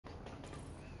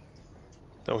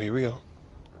Oh, here we go.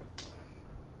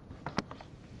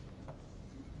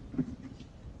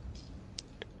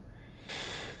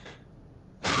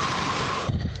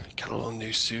 Got a little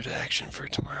new suit action for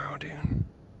tomorrow, dude.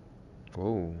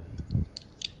 Whoa.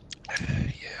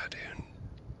 Yeah,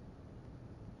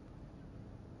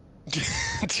 dude.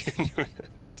 Dude,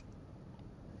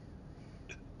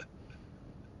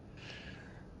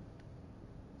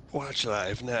 watch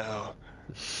live now.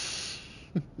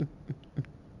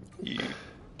 You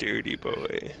dirty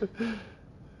boy.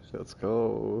 Let's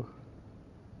go.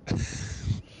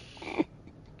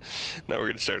 Now we're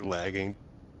gonna start lagging.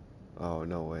 Oh,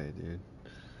 no way, dude.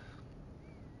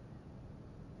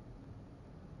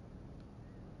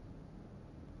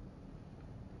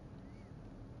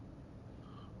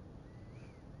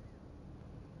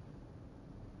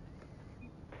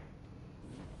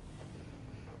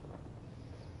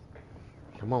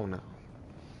 Come on now.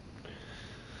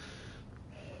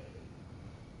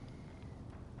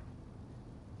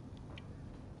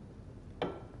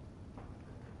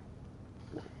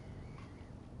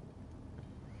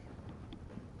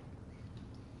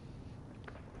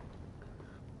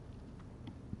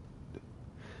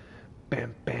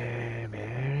 Bam, bam,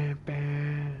 bam,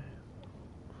 bam.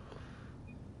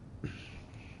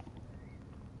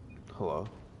 Hello?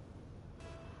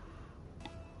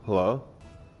 Hello?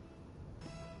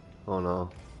 Oh no.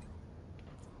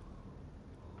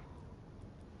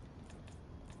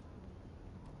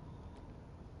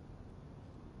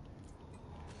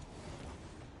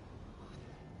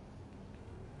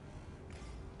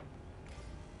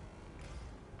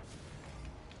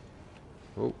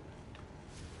 Oh.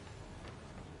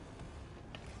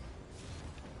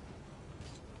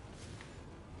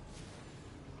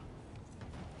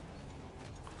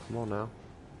 Come on now.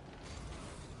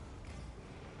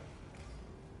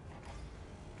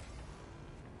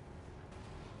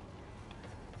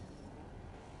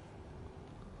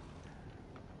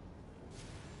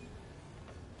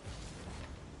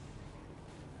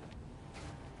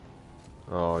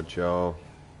 Oh, Joe.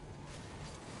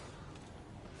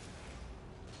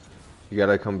 You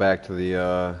gotta come back to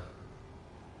the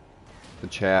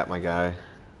chat, my guy.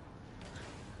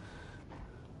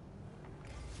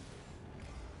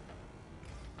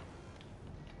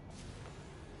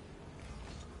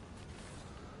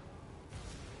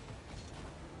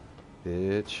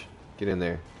 Bitch. Get in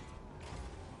there.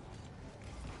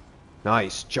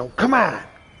 Nice, Joe. Come on!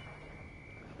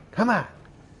 Come on!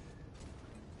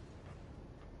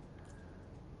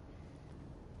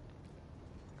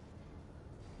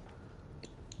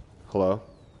 Hello?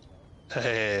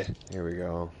 Hey. Here we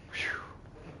go.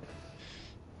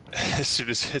 As soon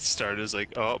as it started, it's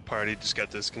like, oh, party just got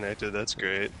disconnected. That's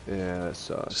great. Yeah, that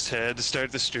sucks. Just had to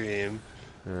start the stream.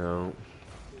 No.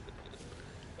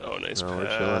 Oh, nice No, pass.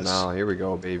 we're chilling now. Here we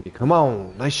go, baby. Come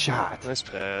on. Nice shot. Nice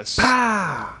pass.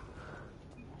 Pa!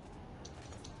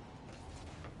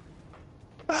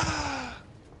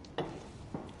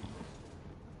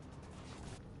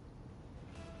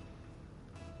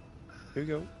 Here we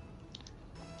go.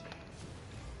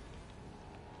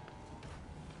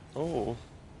 Oh.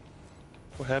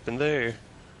 What happened there?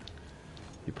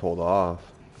 You pulled off.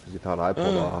 Because you thought I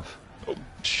pulled off. Oh,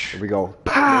 Here we go.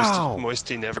 Pow!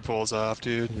 Moisty never pulls off,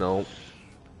 dude. No.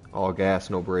 All gas,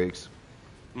 no brakes.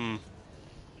 Hmm.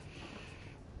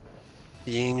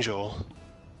 The angel.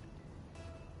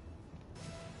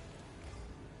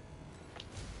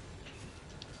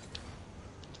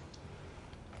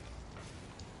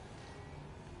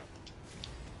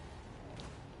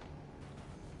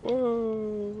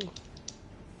 Whoa.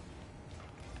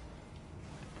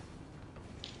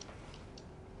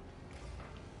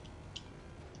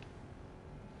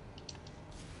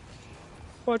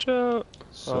 Watch out.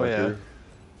 Sucker. Oh, yeah.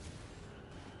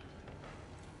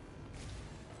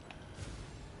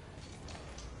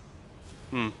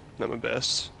 Not my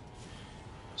best.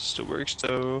 Still works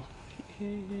though.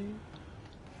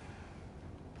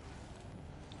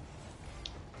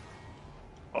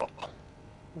 Oh,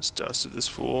 let's dusted this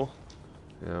fool.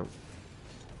 Yeah.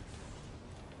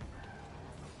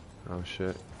 Oh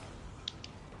shit.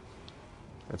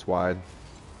 That's wide.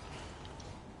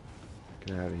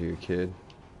 Get out of here, kid.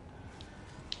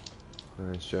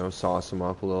 Nice, Joe. Sauce him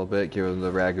up a little bit. Give him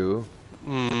the ragu.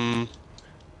 Mmm.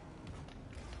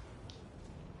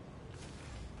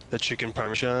 The chicken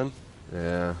parmesan.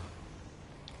 Yeah.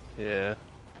 Yeah.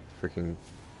 Freaking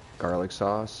garlic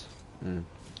sauce. Mm.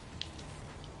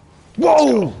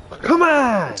 Whoa! Come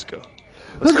on! Let's go.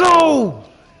 Let's go!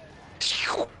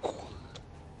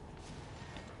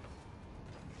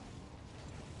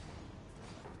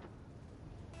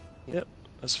 Yep,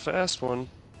 that's a fast one.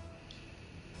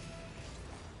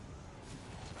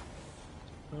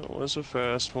 That was a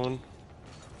fast one.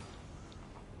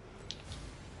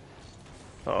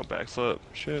 Oh, backflip.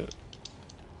 Shit.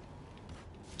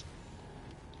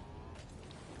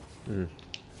 Hmm.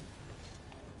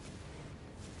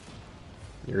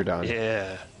 You're done.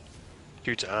 Yeah.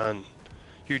 You're done.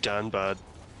 You're done, bud.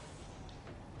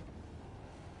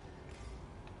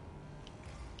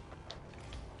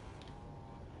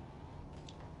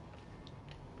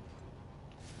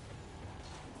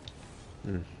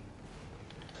 Hmm.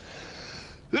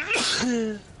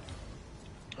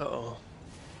 Uh-oh.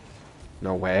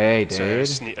 No way, Sorry,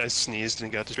 dude. I sneezed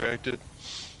and got distracted.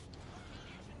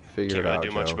 Figure Can't it really out,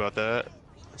 do much Joe. about that.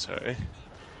 Sorry.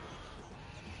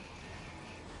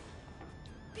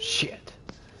 Shit.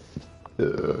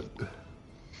 Here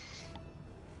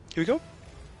we go.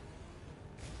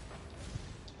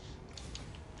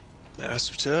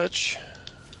 Massive touch.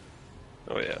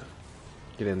 Oh, yeah.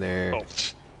 Get in there.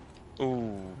 Oh.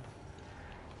 Ooh.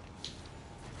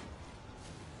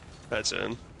 That's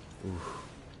in. Oof.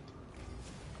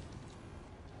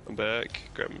 I'm back.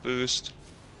 Grab my boost.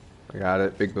 I got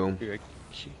it. Big boom. Here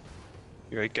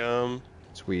I come.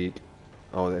 Sweet.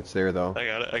 Oh, that's there though. I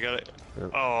got it. I got it.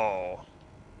 Yep. Oh.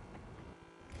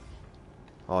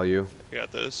 All you. I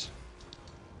got this.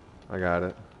 I got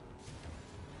it.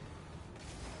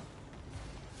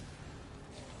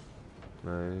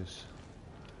 Nice.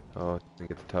 Oh, didn't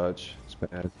get the touch. It's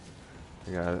bad.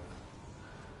 I got it.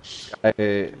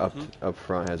 Guy up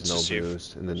front has It's no just you.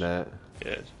 boost in the net.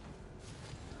 Yeah.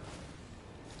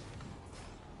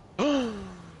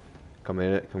 Come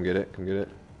in it. Come get it. Come get it.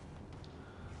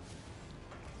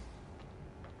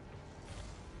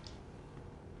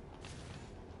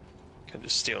 I'm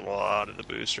just stealing a lot of the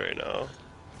boost right now.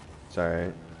 It's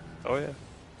alright. Oh, yeah.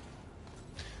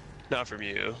 Not from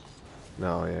you.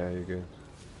 No, yeah, you're good.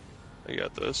 I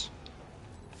got this.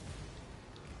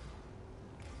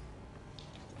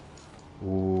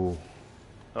 Ooh.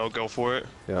 Oh, go for it.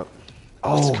 Yep.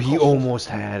 Let's Oh, he go. almost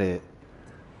had it.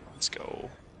 Let's go.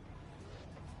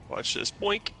 Watch this.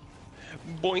 Boink.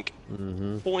 Boink.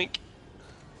 Mm-hmm. Boink.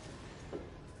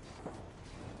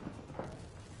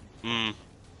 Mmm.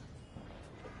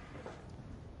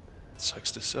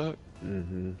 Sucks to suck.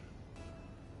 Mm-hmm.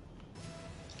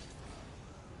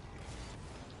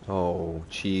 Oh,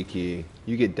 cheeky.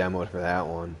 You get demoed for that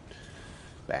one.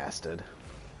 Bastard.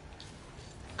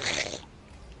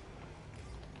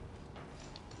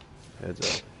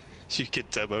 Heads up. You get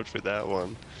demoed for that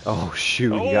one. Oh,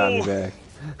 shoot, he got me back.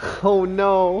 Oh,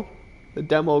 no. The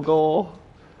demo goal.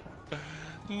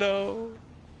 No.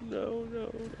 No,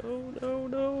 no, no, no,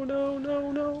 no, no,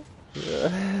 no, no.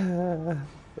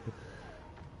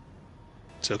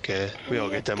 It's okay. We all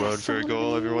get demoed for a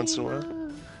goal every once in a while.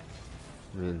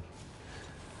 I mean...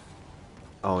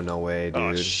 Oh, no way, dude.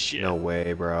 Oh, shit. No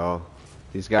way, bro.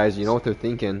 These guys, you know what they're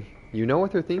thinking. You know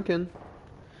what they're thinking.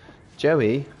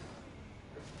 Joey.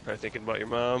 Are you thinking about your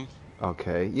mom?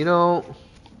 Okay, you know...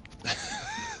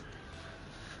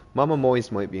 Mama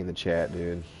Moist might be in the chat,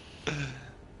 dude.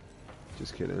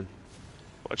 Just kidding.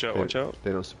 Watch out, watch out.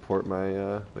 They don't support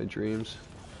my my dreams.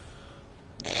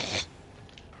 You're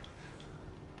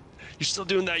still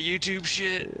doing that YouTube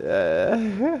shit?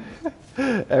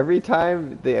 Every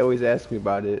time they always ask me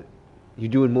about it. You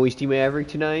doing Moisty Maverick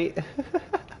tonight?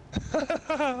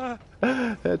 That's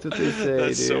what they say,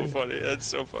 That's dude. so funny. That's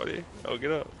so funny. Oh,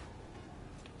 get up.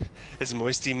 Is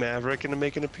Moisty Maverick gonna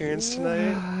make an appearance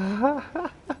tonight?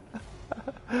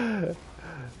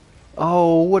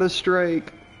 Oh, what a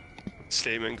strike.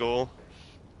 Statement goal.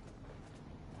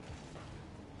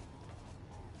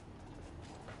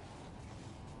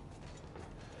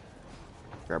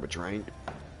 Grab a drink.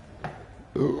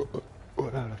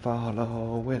 Without a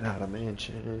follow, without a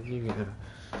mention, you gotta...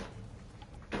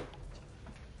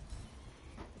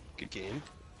 Good game.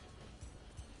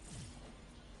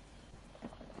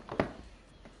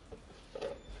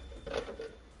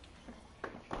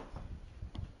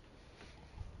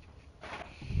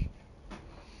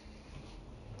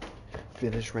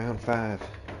 Finish round 5.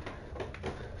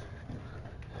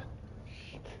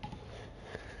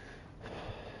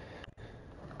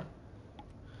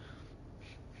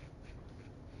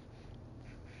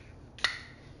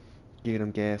 Get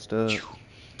them gassed up.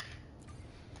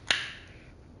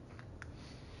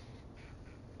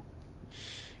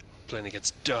 Playing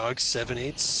against Dog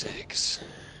 786.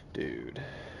 Dude.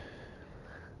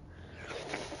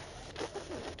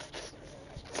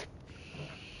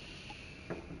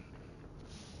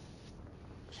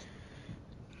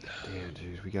 Damn,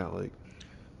 dude, we got like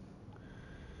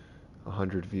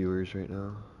 100 viewers right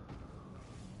now.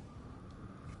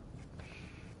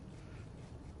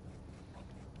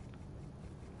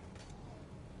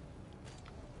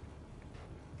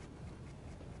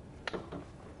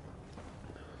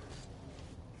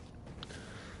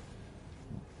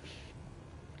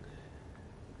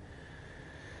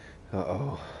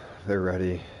 Uh-oh. They're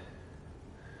ready.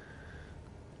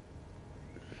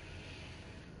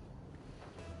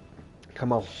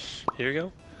 Come on. Here we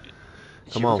go.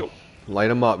 Come Here we on. go. Light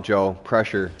them up, Joe.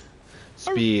 Pressure.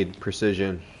 Speed.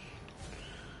 Precision.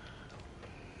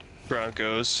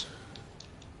 Broncos.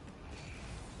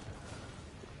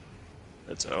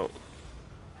 That's out.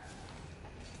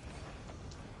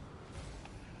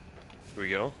 Here we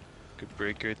go. Good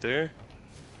break right there.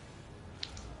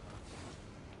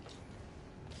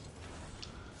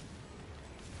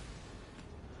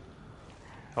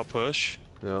 I'll push.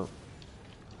 Yeah.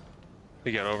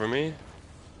 He got over me.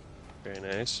 Very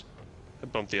nice. I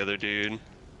bumped the other dude.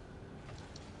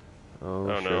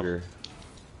 Oh, sugar.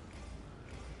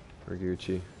 For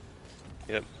Gucci.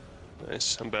 Yep.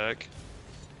 Nice. I'm back.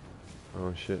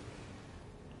 Oh, shit.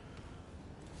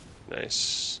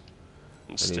 Nice.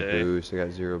 And I need stay. boost. I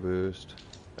got 0 boost.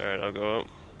 Alright, I'll go up.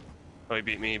 Oh, he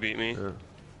beat me. He beat me. Yeah.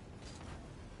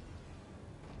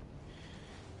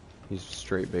 He's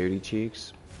straight booty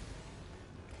cheeks.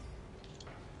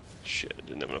 Shit, I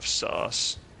didn't have enough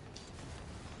sauce.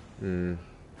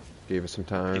 Gave us some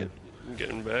time. I'm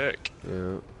getting back.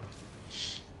 Yeah.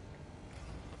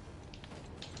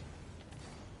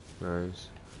 Nice.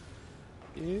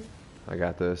 Yeah. I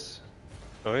got this.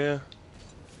 Oh yeah.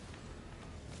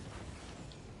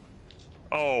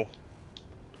 Oh.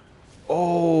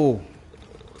 Oh!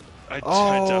 I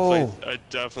Oh!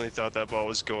 definitely thought that ball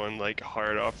was going like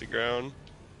hard off the ground.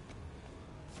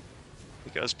 I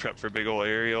think I was prepped for a big ol'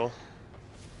 aerial.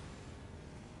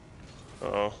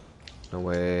 Oh. No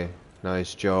way.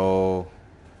 Nice, Joe.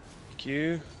 Thank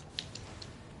you.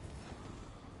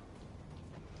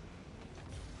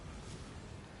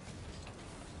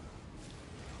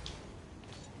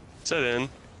 Is that in?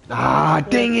 Ah,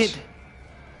 dang it!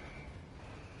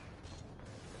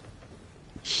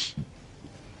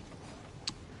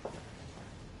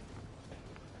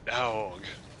 Dog.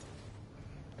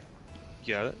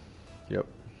 You got it? Yep.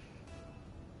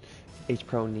 H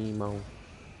Pro Nemo.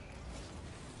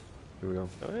 Here we go.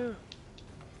 Oh yeah.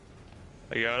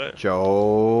 I got it.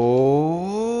 Joe!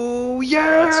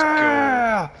 Yeah! Let's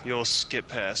go. You'll skip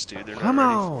past, dude. They're not Come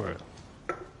ready on. for it.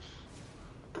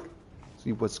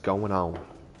 See what's going on.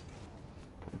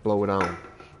 Blow it on.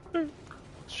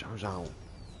 Show's on.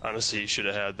 Honestly, he should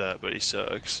have had that, but he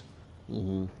sucks.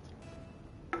 Mm-hmm.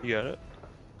 You got it?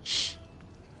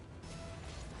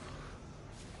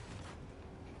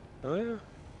 Oh yeah.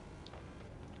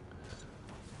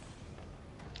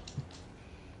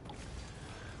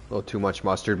 A little too much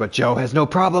mustard, but Joe has no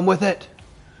problem with it.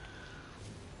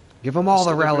 Give him all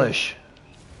the relish.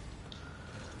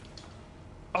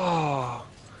 Oh.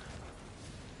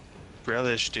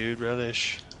 Relish, dude,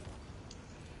 relish.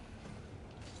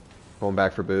 Going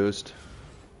back for boost.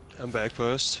 I'm back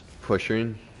post.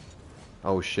 Pushing.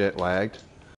 Oh shit, lagged.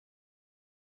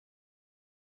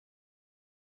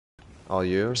 All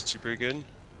you. Super good.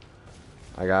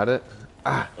 I got it.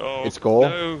 Ah, Oh, it's goal.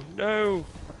 No, no.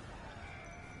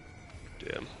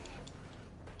 Damn.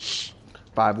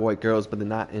 5 white girls, but they're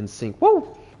not in sync.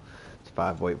 Woo! It's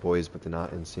 5 white boys, but they're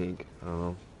not in sync. I don't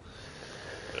know.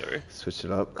 Whatever. Switch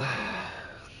it up.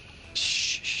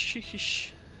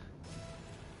 Sheesh.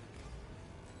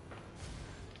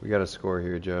 We got a score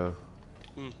here, Joe.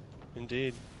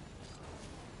 Indeed.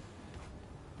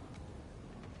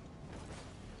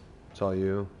 It's all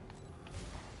you.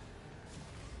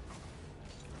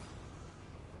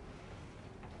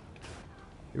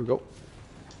 Here we go.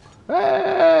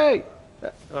 Hey!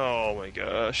 Oh my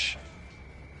gosh.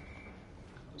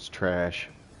 It's trash.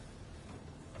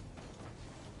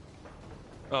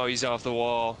 Oh, he's off the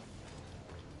wall.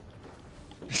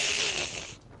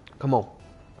 Come on.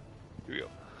 Here we go.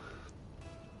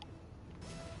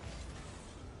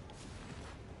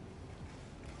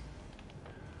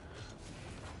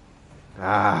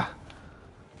 Ah.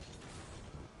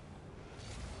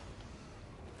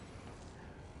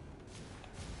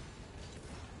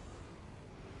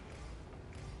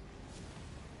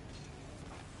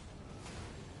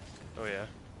 Oh yeah.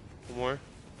 One more.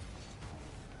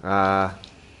 Ah.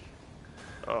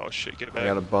 Oh shit, get back. I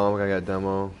got a bump. I got a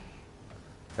demo.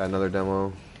 Got another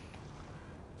demo.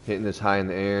 Hitting this high in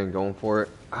the air and going for it.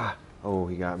 Ah. Oh,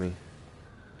 he got me.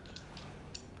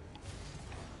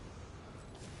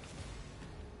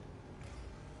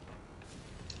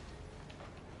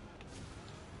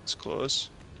 It's close.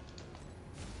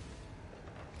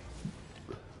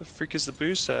 The freak is the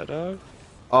boost at, dog?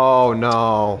 Oh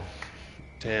no.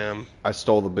 Damn. I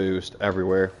stole the boost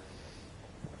everywhere.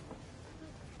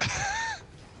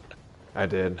 I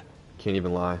did. Can't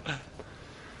even lie.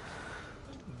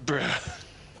 Bruh.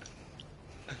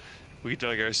 We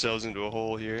dug ourselves into a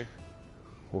hole here.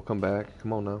 We'll come back.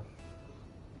 Come on now.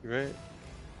 You right?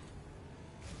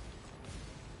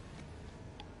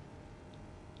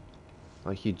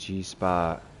 Like you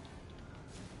G-spot.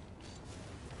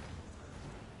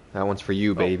 That one's for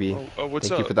you, baby. Oh, what's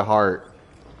Thank up? you for the heart.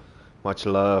 Much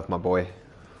love, my boy.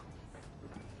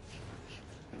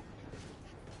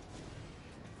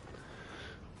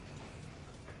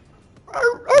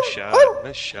 Nice shot.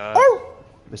 Nice shot.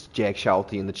 Mr. Jack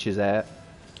Shelty in the Chizat.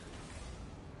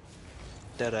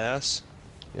 Dead ass.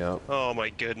 Yep. Oh my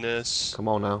goodness. Come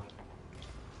on now.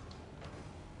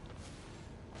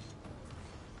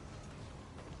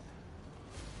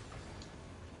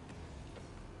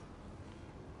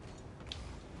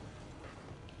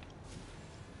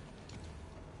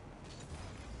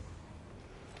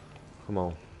 Come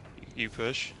on. You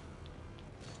push.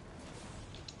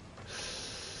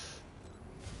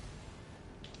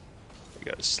 You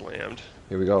got slammed.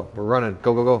 Here we go. We're running.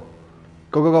 Go, go, go.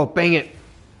 Go, go, go. Bang it.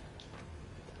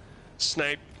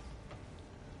 Snipe.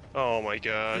 Oh my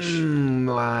gosh.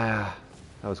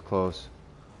 That was close.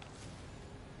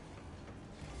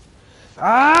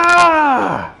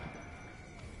 Ah!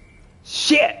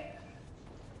 Shit!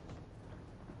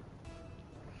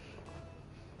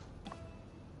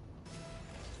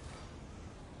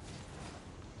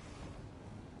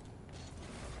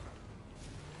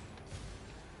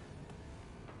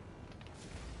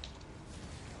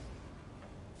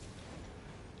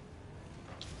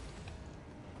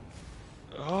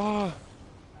 Oh.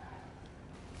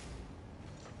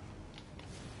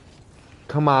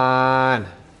 Come on.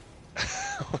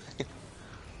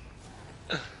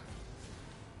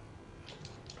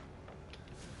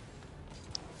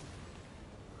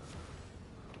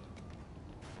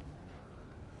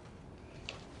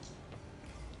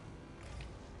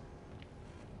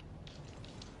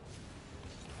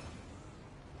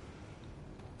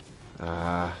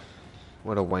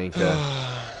 What a wanker.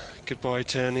 Goodbye,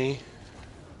 Tenny.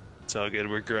 It's all good.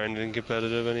 We're grinding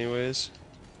competitive anyways.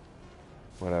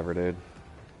 Whatever, dude.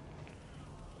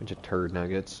 Bunch of turd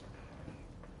nuggets.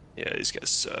 Yeah, these guys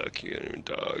suck. You don't even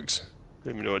dogs.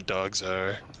 Don't even know what dogs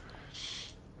are.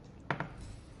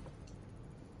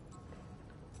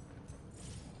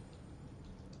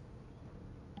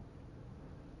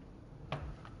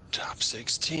 Top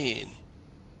 16.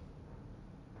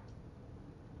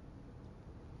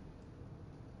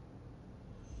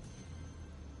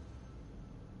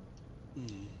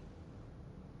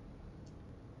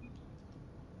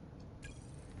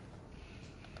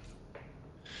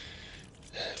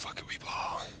 Fuck it, we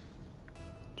ball.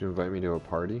 Did you invite me to a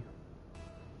party?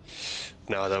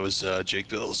 No, that was Jake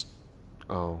Bills.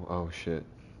 Oh shit.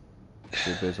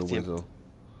 Good bizzle whizzle.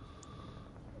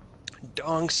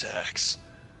 Dong sacks.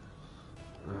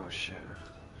 Oh shit.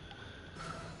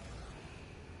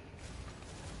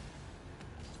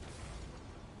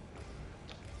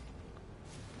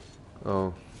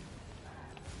 Oh.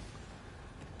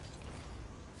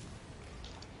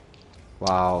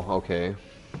 Wow, okay.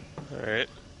 Alright.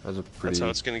 That was a pretty... That's how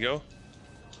it's gonna go.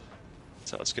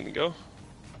 That's how it's gonna go.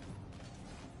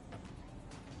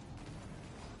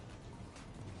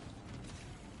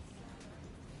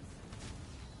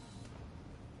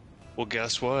 Well,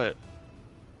 guess what?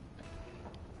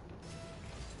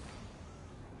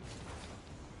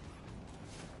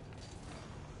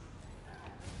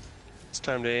 It's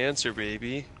time to answer,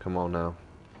 baby. Come on now.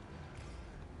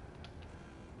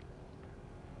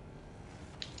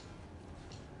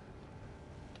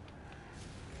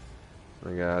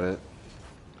 I got it.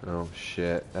 Oh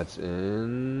shit, that's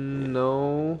in...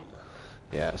 No.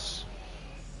 Yes.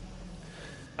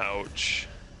 Ouch.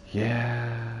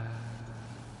 Yeah.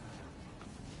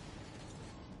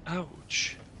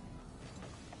 Ouch.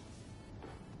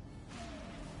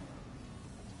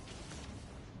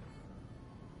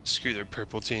 Screw their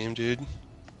purple team, dude.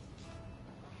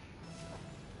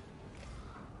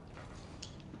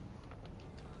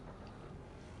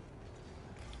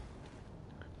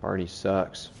 Party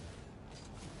sucks.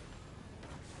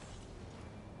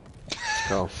 Let's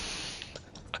go.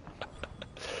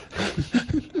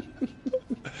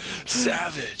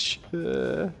 Savage.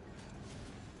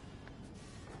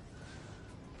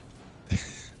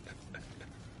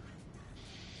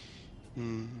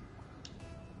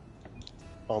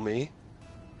 All me?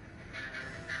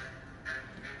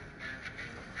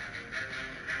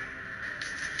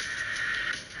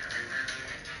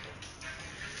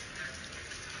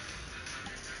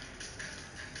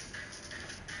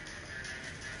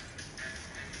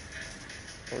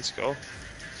 Let's go.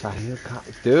 Sahil Khan.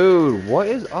 Dude, what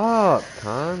is up,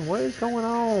 Khan? What is going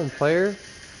on, player?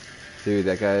 Dude,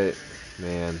 that guy,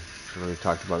 man. I know we've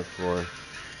talked about it before.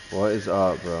 What is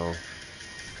up, bro?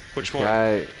 Which This one?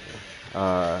 guy,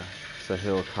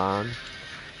 Sahil Khan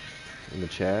in the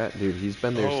chat, dude, he's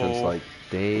been there since Oh, like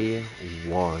day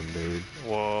one, dude.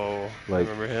 whoa. I Like,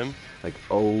 remember him. like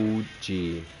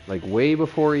OG, like way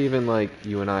before even like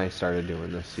you and I started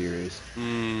doing this series.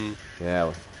 Mmm.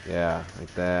 Yeah, yeah,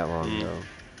 like that long Mm. ago.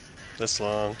 This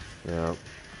long. Yeah,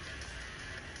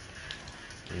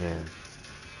 man,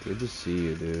 good to see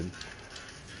you, dude.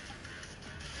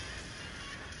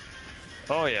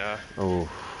 Oh, yeah. Oh,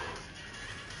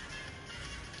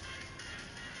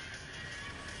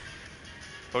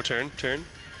 Oh, turn.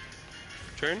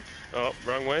 Oh,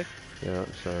 wrong way. yeah,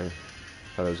 sorry.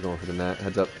 Thought I was going for the net.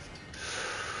 Heads up.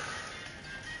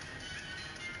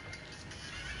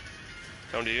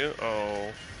 Down to you.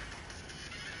 Oh.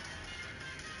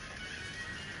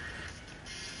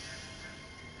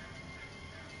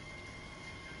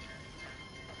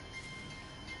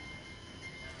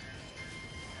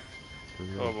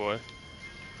 Oh, boy.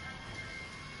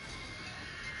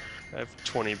 I have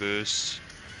 20 boosts.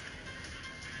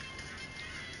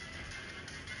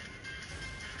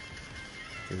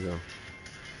 Here we go.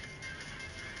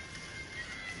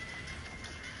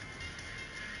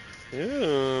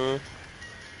 Yeah.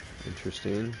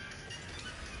 Interesting.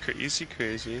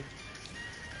 Crazy.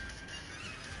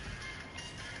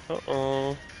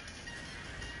 Uh-oh.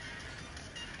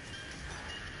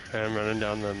 I'm running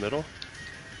down the middle.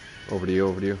 Over to you,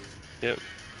 over to you. Yep.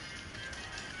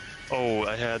 Oh,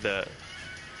 I had that.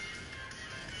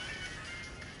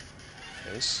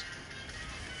 Nice.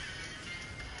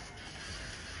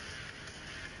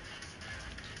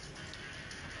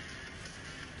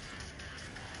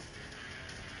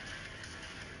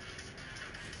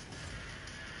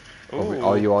 Over, Oh.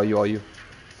 all you.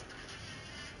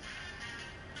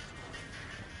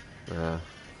 Ah,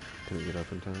 didn't get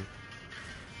up in time.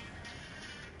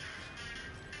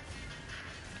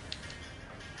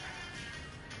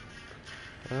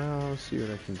 I'll see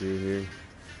what I can do here.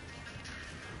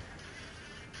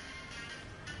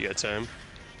 You got time?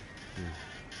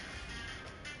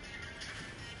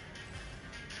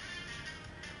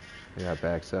 I got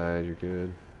backside, you're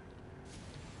good.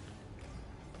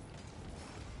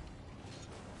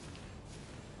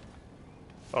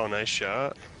 Oh, nice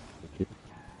shot. Thank you.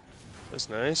 That's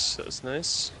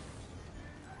nice.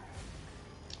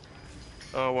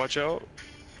 Oh, watch out.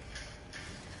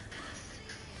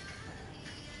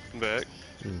 I'm back.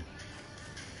 Mm.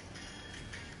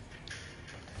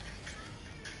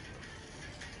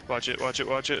 Watch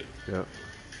it. Yep.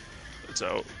 It's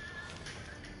out.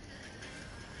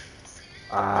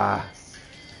 Ah,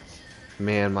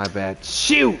 man, my bad.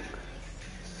 Shoot!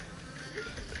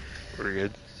 We're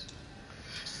good.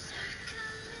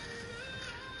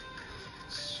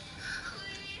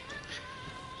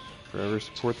 Forever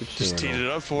support the channel. Just teed it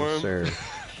up for Yes, him. sir.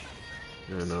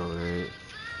 I know, right?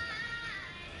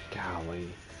 Golly.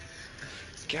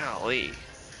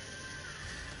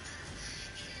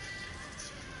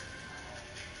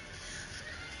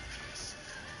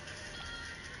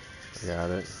 I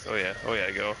got it. Oh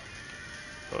yeah, go.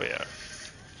 Oh yeah.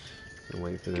 Been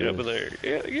waiting for Get up in this.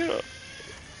 there. Yeah, get up.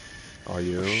 Are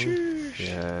you? Sheesh.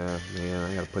 Yeah,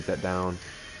 man, I gotta put that down.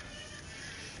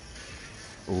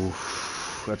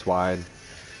 Oof, that's wide.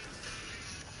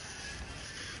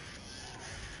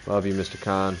 Love you, Mr.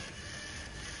 Khan.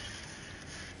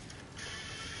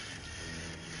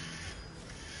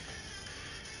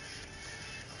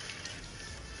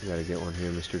 You gotta get one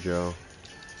here, Mr. Joe.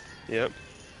 Yep.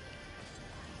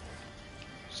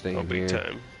 Staying Oh, big here.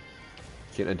 time.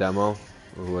 Getting a demo.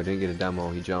 Ooh, I didn't get a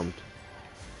demo. He jumped.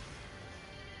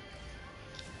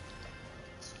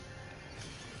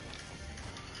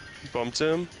 Bumped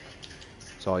him.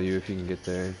 It's all you if you can get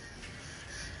there.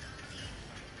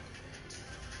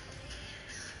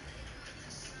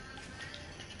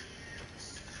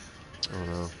 Oh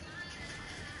no.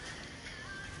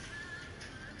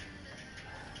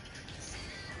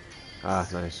 Ah,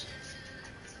 nice.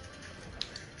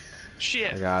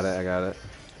 Shit. I got it.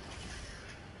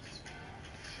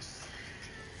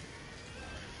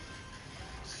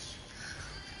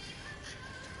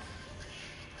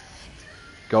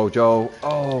 Go, Joe.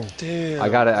 Oh. Damn. I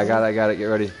got it. Get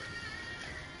ready.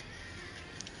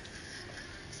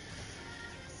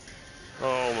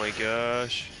 Oh my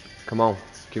gosh. Come on.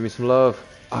 Give me some love.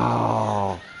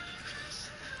 Oh.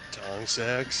 Dong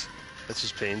sacks. That's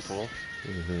just painful.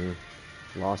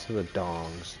 Loss of the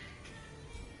dongs.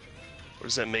 What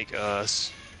does that make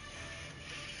us?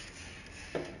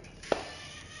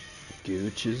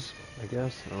 Gooches, I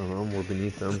guess. I don't know. We're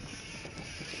beneath them.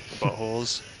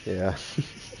 Buttholes. Yeah.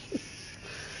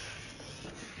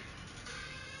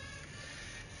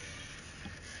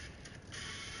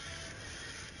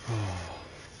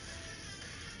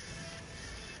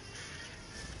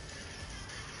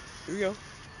 Here we go.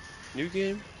 New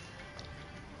game.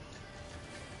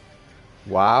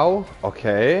 Wow.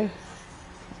 Okay.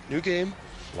 New game.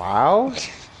 Wow.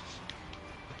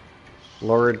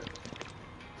 Lord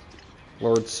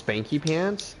Spanky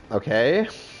Pants. Okay.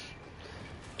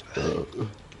 Got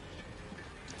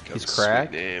He's a sweet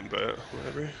cracked. name, but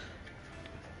whatever.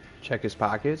 Check his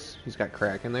pockets. He's got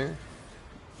crack in there.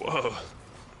 Whoa.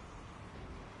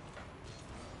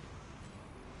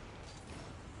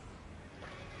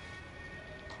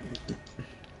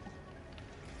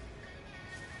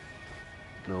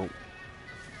 Nope.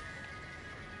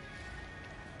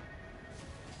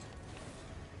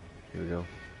 Here we go.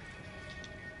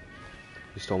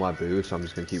 He stole my boots, so I'm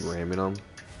just gonna keep ramming him.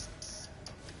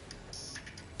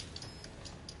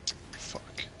 Fuck.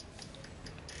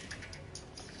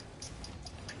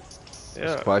 This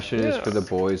Yeah. question is Yeah. for the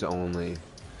boys only.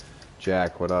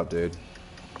 Jack, what up, dude?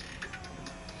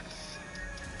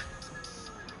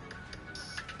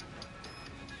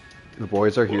 The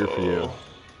boys are here for you. Whoa.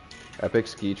 Epic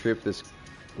ski trip this...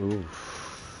 Ooh.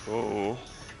 Whoa.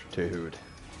 Dude.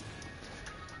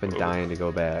 Been Whoa. dying to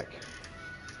go back.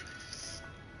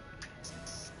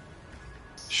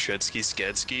 Shredsky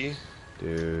Skedsky.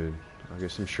 Dude. I'll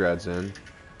get some shreds in.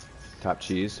 Top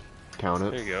cheese. Count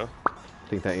There it. you go. I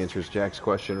think that answers Jack's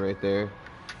question right there.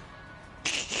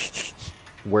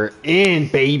 We're in,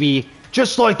 baby!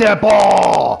 Just like that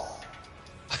ball!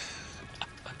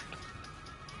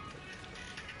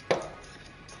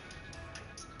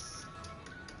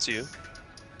 It's you.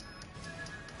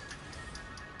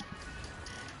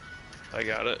 I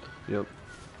got it. Yep.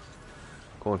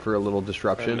 Going for a little I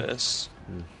disruption. miss.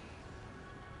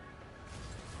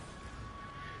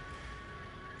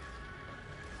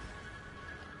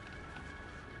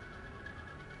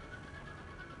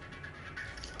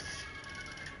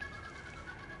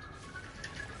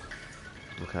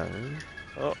 Okay.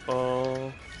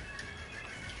 Uh-oh.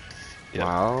 Yep.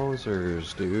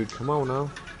 Wowzers, dude. Come on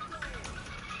now.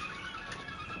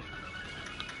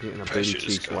 Getting a I baby should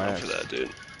cheeks just gone waxed. for that, dude.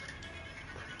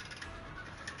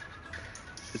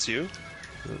 It's you?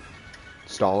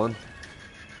 Stalling.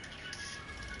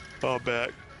 Oh, back.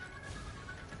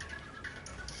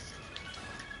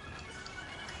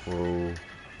 Whoa.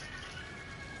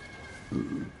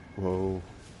 Whoa.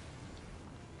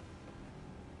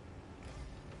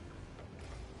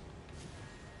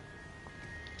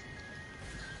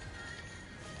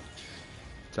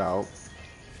 It's out.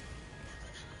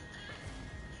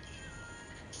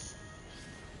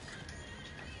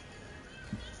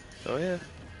 Oh, yeah.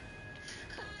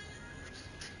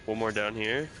 One more down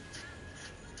here.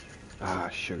 Ah,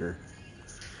 sugar.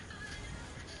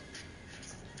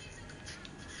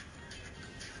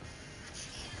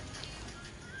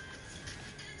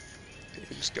 You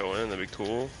can just go in, that'd be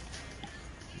cool.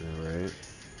 Alright.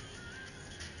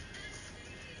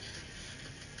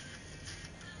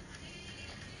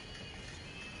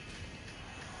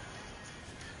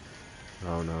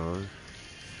 Oh no.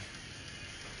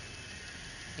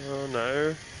 Oh,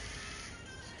 no.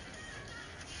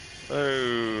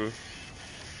 Oh.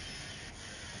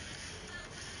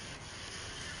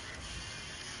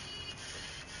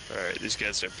 Alright, these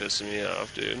guys are pissing me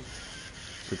off, dude.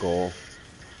 It's a goal.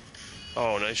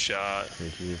 Oh, nice shot.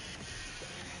 Thank you.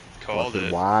 Called Fucking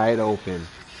it. wide open.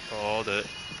 Called it.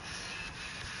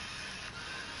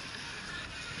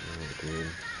 Oh, dude.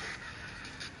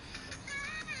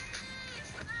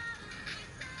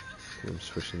 I'm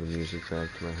switching the music back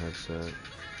to my headset.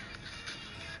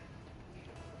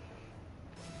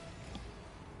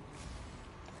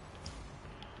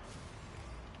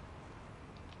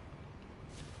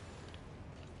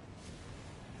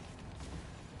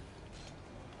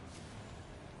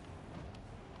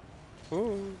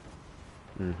 Ooh.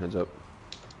 Heads up.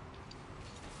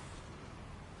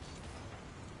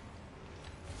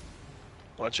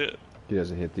 Watch it. He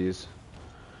doesn't hit these.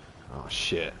 Oh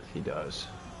shit, he does.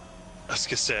 I was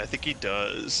gonna say, I think he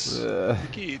does. Ugh.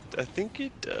 I think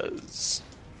he does.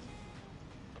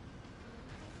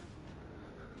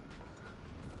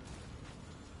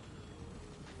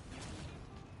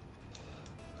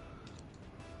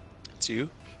 It's you?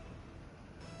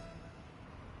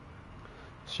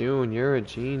 June, you're a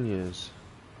genius.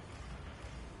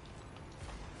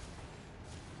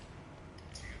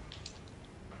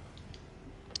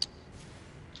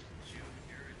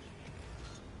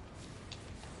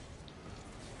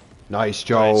 Nice,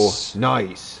 Joe. Nice.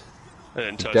 Nice. I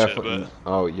didn't touch Definitely. it, but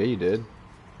Oh, yeah, you did.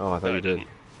 Oh, I thought no, I you did. didn't.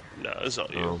 No, it's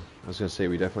not you. Oh, I was gonna say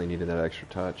we definitely needed that extra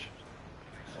touch.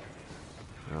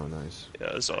 Oh, nice.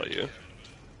 Yeah, it's all you.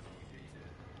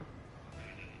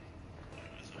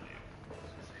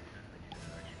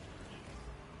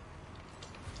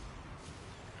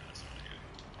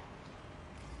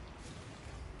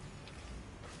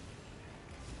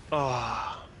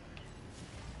 Oh,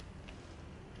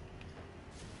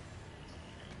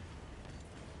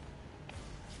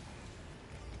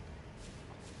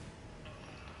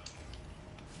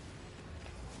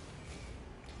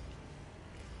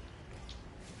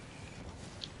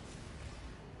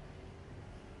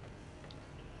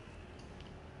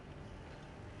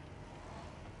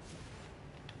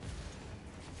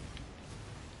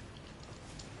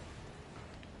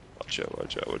 watch out,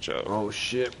 watch out, watch out. Oh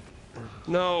shit.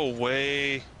 No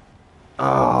way.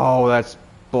 Oh, that's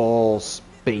bull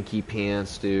spanky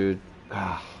pants, dude.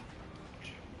 Ah,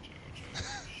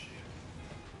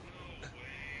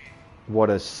 what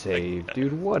a I, save, dude. I can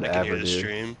hear Whatever, the dude.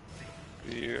 stream.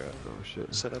 You Oh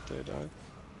shit. set up there, dog.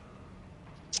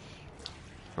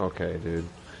 Okay, dude.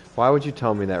 Why would you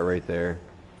tell me that right there?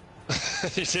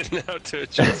 You didn't know how to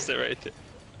adjust it right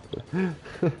there.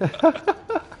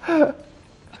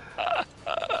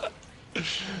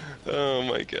 Oh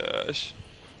my gosh.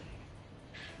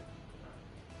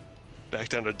 Back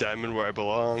down to diamond where I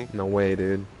belong. No way,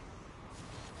 dude.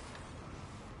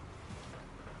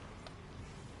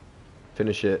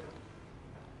 Finish it.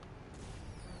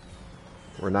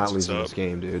 We're not That's what's losing up. this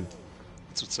game, dude.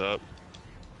 That's what's up.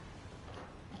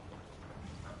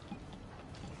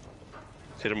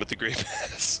 Hit him with the great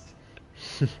pass.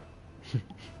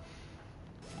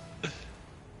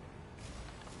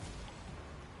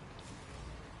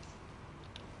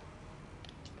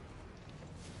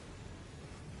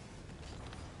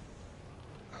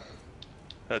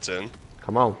 That's in.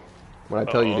 Come on. What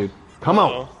I tell you, Uh-oh. dude. Come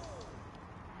on. Uh-oh.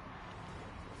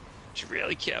 She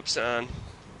really caps on.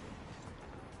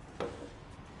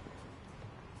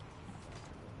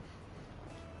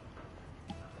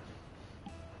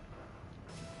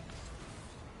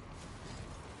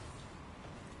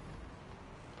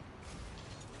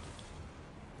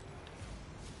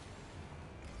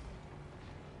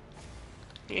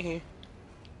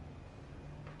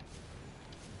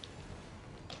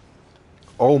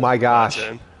 Oh my gosh.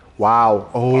 That's in. Wow.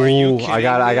 Are you Oh, I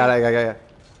got it, kidding I got it, me? I got it.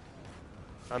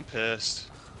 I'm pissed.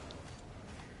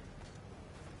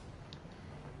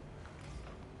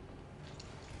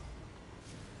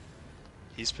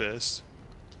 He's pissed.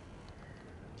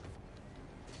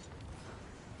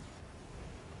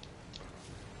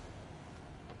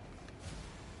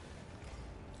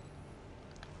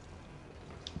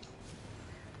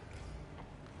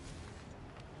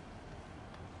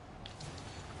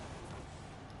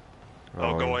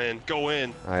 Oh, Oh, go in. Go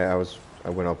in. I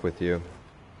went up with you.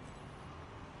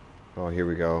 Oh, here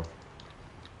we go.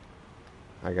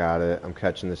 I got it. I'm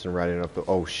catching this and riding up the.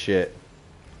 Oh shit.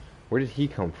 Where did he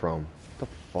come from? What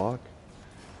the fuck?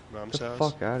 Mom's Get the house.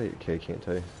 fuck out of here. Okay, can't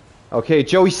tell you. Okay,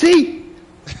 Joey C!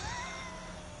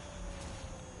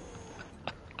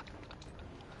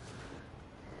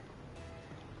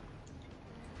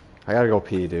 I gotta go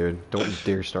pee, dude. Don't you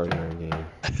dare start another game.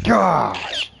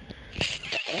 Gosh!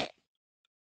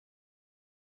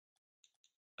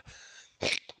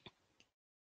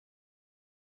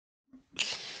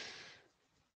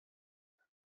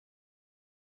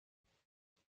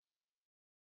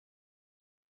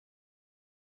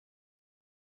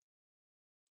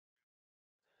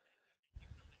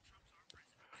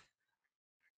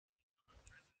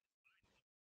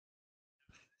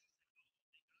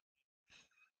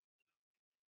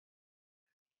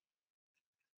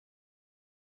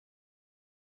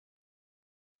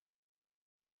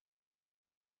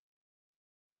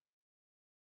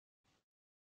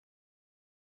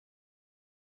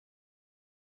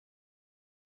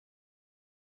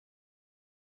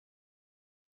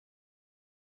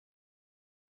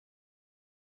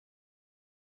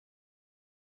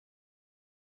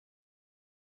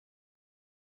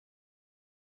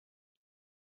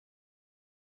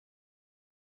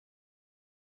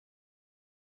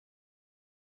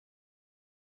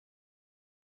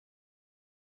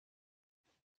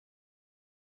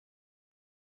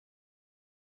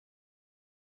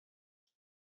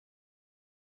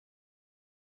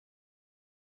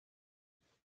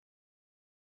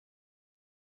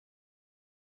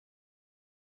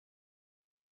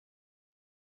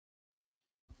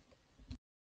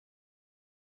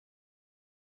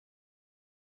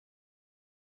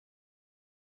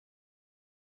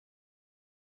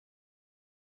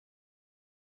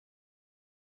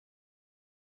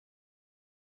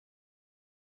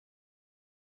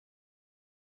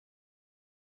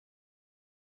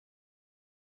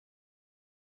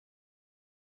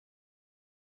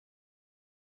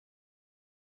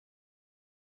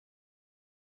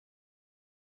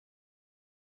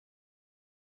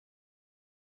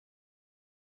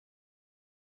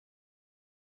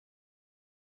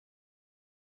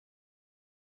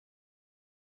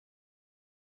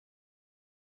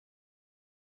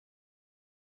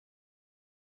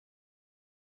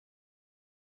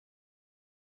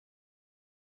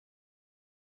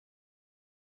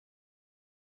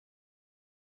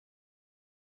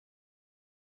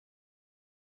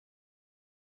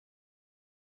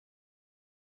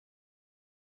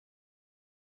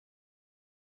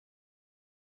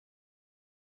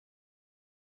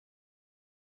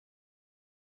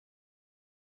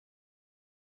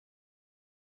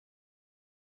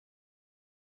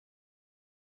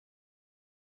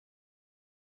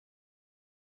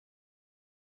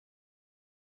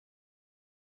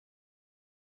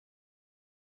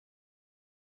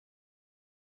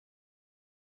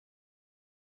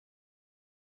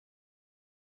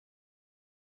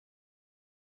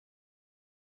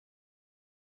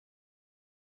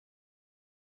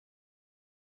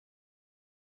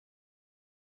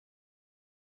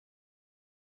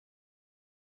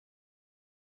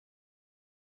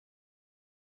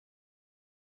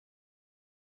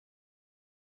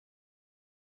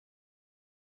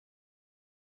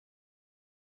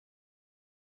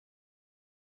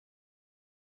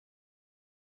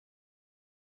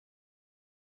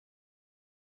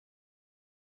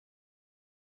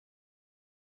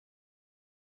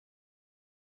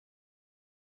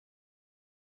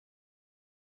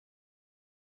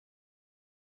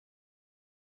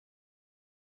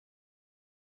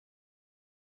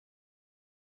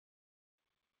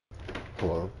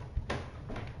 Hello.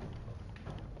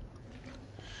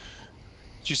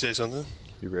 Did you say something?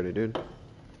 You ready, dude?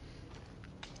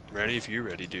 I'm ready if you're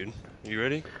ready, dude. You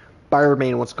ready?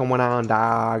 Birdman, what's going on,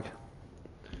 dog?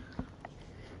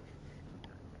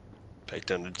 Back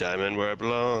down to diamond where I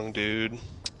belong, dude.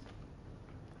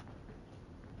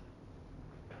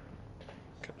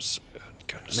 Kinda sad.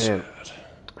 Kinda Man, sad.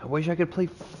 I wish I could play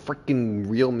freaking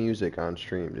real music on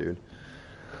stream, dude.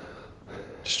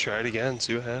 Just try it again,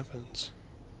 see what happens.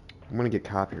 I'm gonna get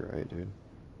copyright, dude.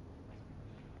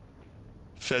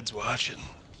 Fed's watching.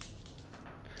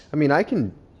 I mean, I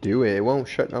can do it. It won't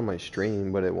shut down my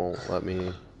stream, but it won't let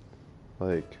me,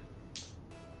 like...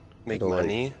 Make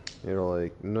money? Like, it'll,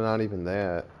 like, not even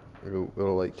that.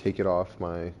 It'll, like, take it off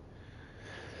my...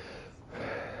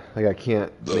 Like, I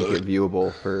can't make it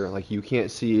viewable for... Like, you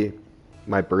can't see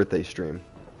my birthday stream.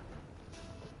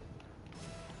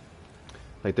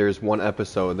 Like, there's one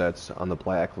episode that's on the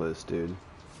blacklist, dude.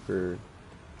 For...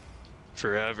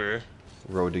 Forever.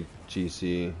 Road to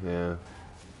GC, yeah.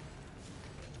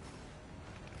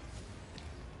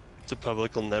 The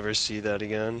public will never see that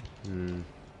again. Hmm.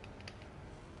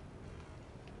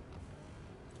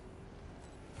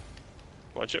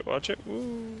 Watch it, watch it.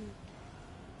 Woo.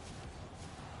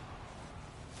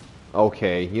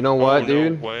 Okay, you know what, Oh,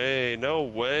 dude? No way, no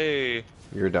way.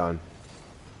 You're done.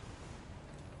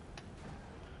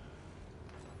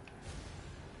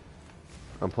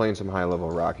 I'm playing some high-level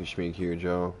Rocky Schmeek here,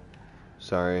 Joe.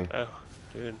 Sorry. Oh,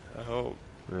 dude, I hope.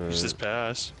 Use this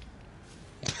pass.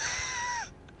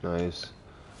 Nice.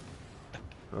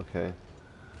 Okay.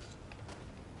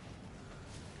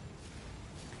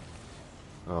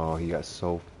 Oh, he got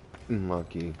so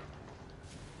lucky.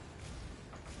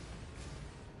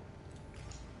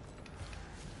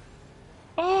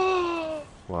 Oh!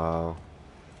 Wow.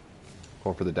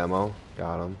 Going for the demo.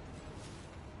 Got him.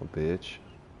 Oh, bitch.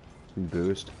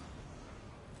 Boost.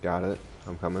 Got it.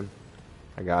 I'm coming.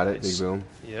 I got it. Big boom.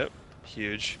 Yep.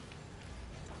 Huge.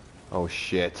 Oh,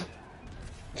 shit.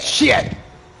 Shit!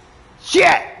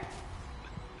 Shit!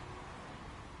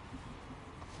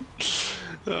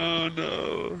 Oh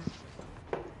no.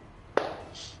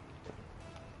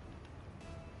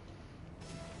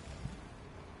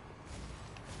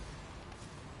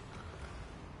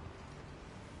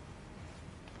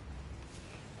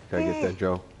 Gotta get that,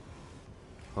 Joe.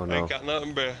 Oh I no. ain't got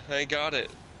nothing, bro. I ain't got it.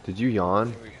 Did you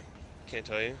yawn? Can't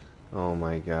tell you. Oh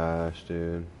my gosh,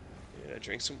 dude. Dude, I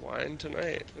drank some wine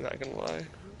tonight. I'm not gonna lie.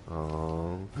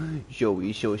 Oh,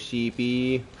 Joey so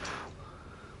sheepy.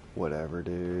 Whatever,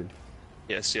 dude.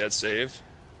 Yes, yeah, save.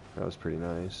 That was pretty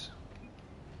nice.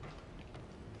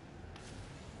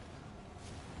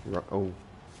 Oh,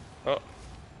 Oh,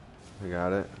 I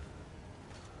got it.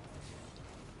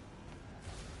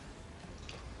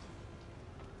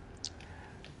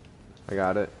 I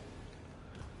got it.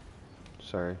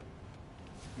 Sorry.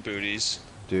 booties.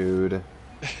 Dude.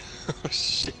 Oh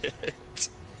shit.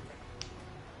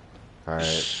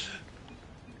 Alright.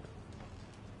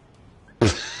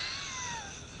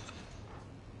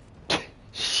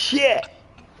 Shit!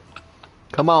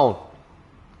 Come on.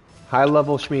 High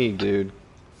level Schmeeg, dude.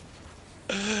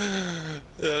 That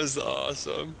was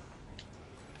awesome.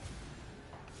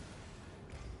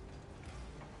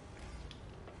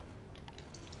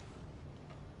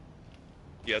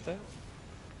 You got that?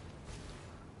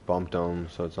 Bumped him,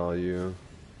 so it's all you.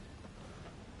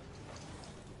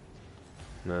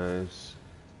 Nice.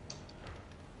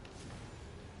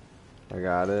 I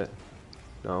got it.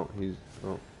 No, he's...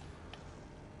 Oh.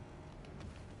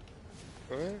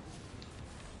 Alright.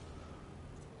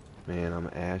 Man, I'm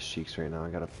ass cheeks right now. I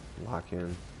gotta lock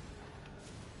in.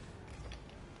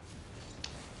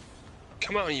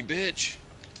 Come on, you bitch.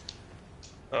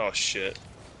 Oh shit.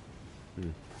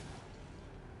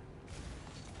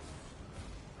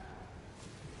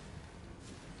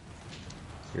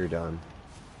 You're done.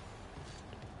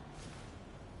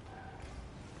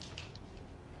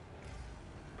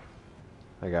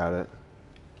 I got it.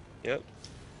 Yep.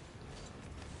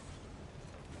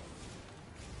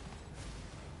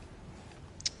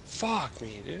 Fuck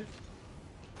me, dude.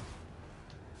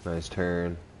 Nice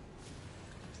turn.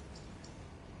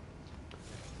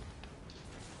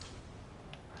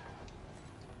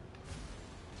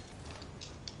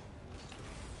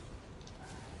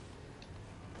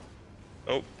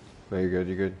 Oh. No, you're good,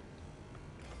 you're good.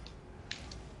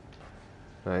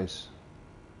 Nice.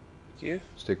 Thank you.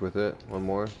 Stick with it. One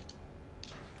more.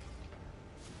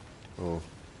 Oh.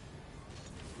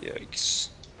 Yikes.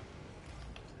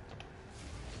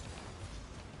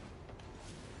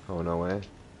 Oh, no way.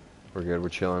 We're good, we're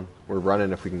chilling. We're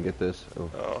running if we can get this.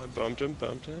 Oh. Oh, I bumped him,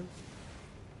 bumped him.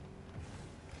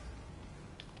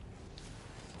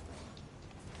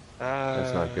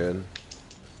 That's not good.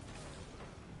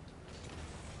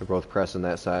 They're both pressing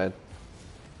that side.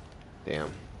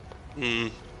 Damn.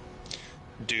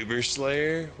 Duber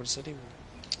Slayer? What does that even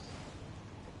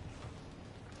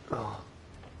Oh.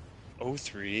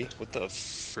 03? What the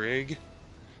frig?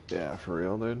 Yeah, for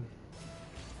real, dude.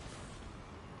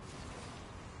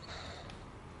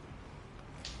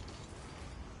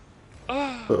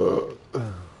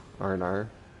 R&R.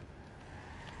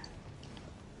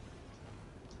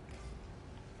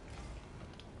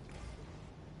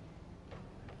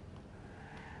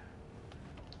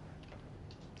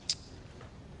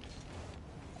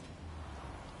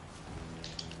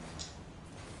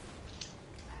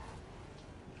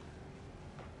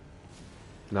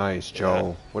 Nice, Joe.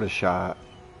 Yeah. What a shot.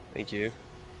 Thank you.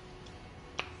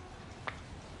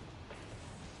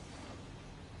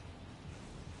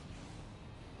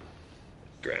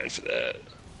 Grind for that.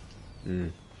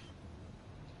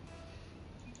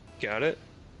 Got it?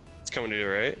 It's coming to you,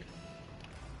 right?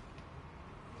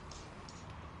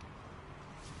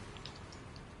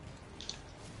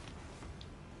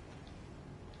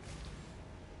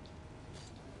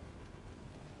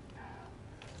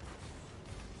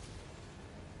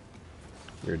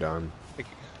 You're done.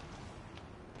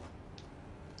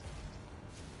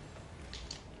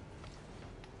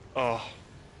 Oh.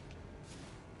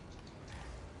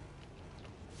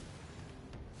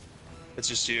 It's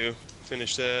just you.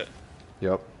 Finish that.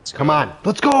 Yep. Let's Come go. on.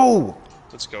 Let's go.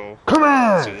 Let's go. Come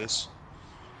Let's do on. this.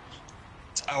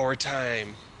 It's our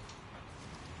time.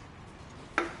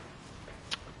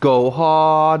 Go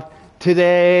hard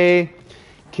today.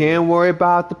 Can't worry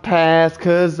about the past,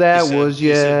 cause that was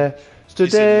he said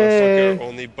yesterday. motherfucker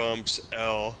only bumps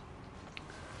L.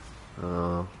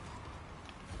 Oh,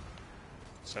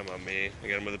 It's not on me. I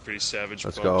got him with a pretty savage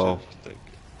let's bump.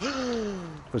 go.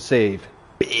 Let's save.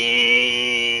 Bitch.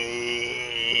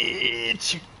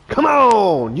 Come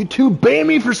on. You two ban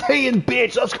me for saying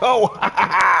bitch. Let's go.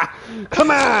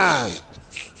 Come on.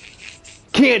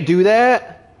 Can't do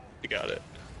that. I got it.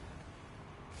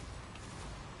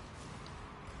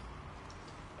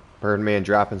 Birdman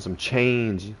dropping some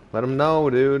change. Let him know,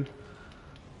 dude.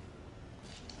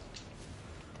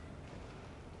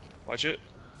 Watch it.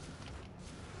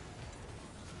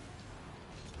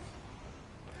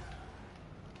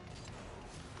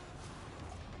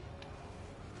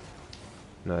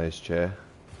 Nice, Jay.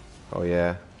 Oh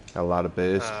yeah, got a lot of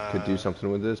bits. Could do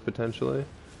something with this potentially.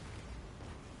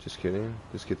 Just kidding.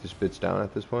 Just get this bits down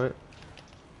at this point.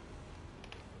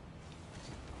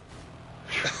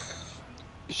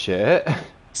 Shit.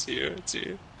 It's you. It's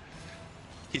you.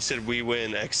 He said we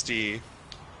win XD. What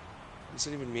does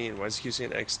that even mean? Why does he keep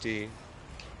saying XD?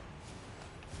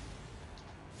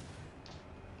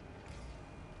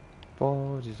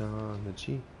 Forges on the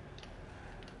G. I'm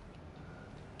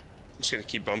just gonna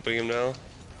keep bumping him now.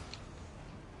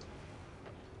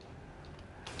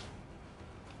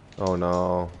 Oh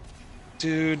no.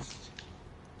 Dude.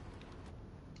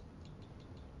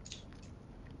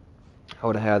 I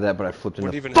would have had that, but I flipped in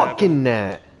What the even fucking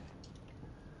net.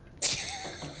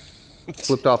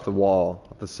 Flipped off the wall,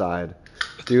 off the side.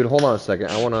 Dude, hold on a second.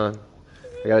 I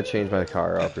gotta change my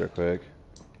car up real quick.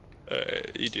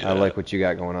 You do I that. like what you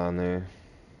got going on there.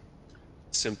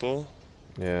 Simple.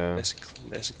 Yeah. Nice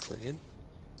and clean.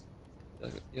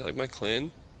 You like my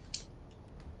clean?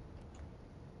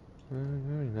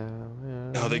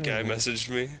 Oh, the guy messaged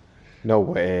me. No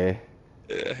way.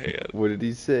 Yeah, hang on. What did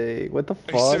he say? What the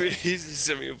He fuck? he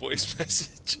sent me a voice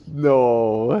message.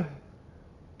 No.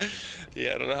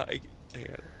 Yeah, I don't know how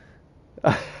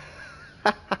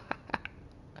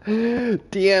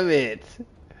Damn it.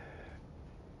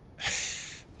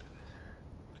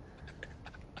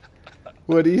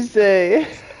 What'd he say?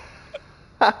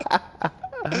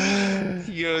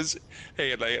 He goes,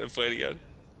 hey, and I gotta play it again.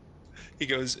 He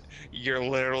goes, you're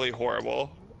literally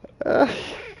horrible.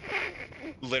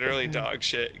 Literally dog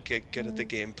shit. Get good at the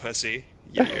game, pussy.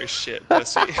 You're shit,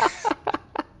 pussy.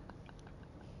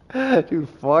 Dude,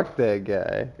 fuck that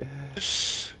guy.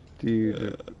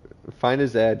 Dude, find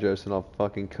his address and I'll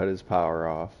fucking cut his power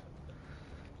off.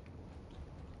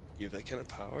 You have that kind of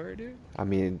power, dude? I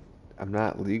mean, I'm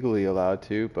not legally allowed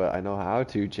to, but I know how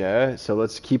to, Jay. So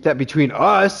let's keep that between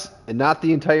us and not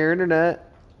the entire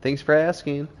internet. Thanks for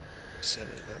asking. Said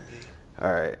it, not me.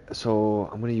 Alright, so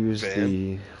I'm gonna use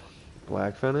the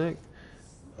Black Fennec.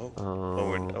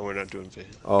 We're not doing van.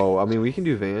 Oh, I mean, we can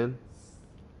do Van.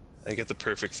 I got the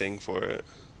perfect thing for it.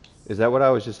 Is that what I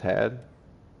was just had?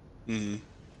 Mm-hmm.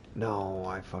 No,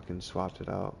 I fucking swapped it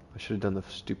out. I should have done the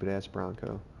stupid ass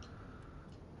Bronco.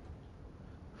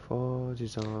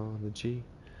 Forges on the G.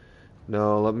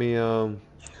 No, let me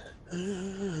I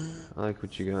like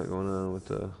what you got going on with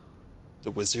the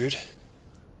wizard.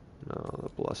 no, the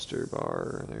bluster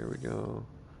bar. There we go.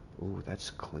 Ooh, that's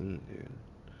clean, dude.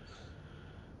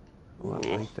 Oh, I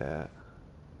Ooh. like that.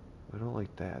 I don't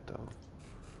like that though.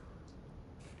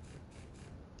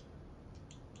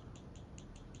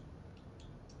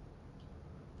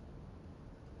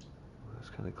 That's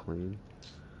kind of clean.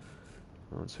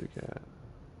 What else we got?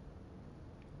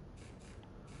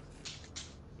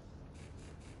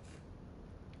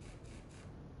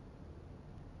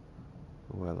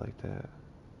 Oh, I like that.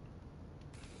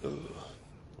 Ooh.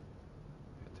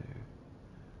 Right there.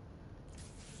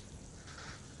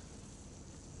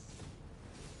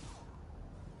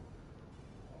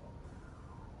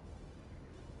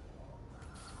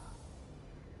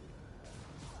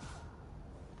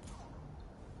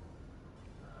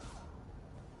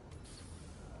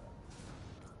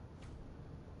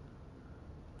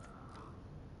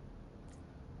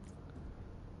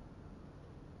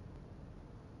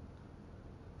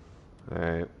 All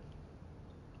right.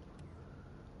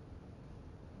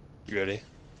 You ready?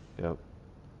 Yep.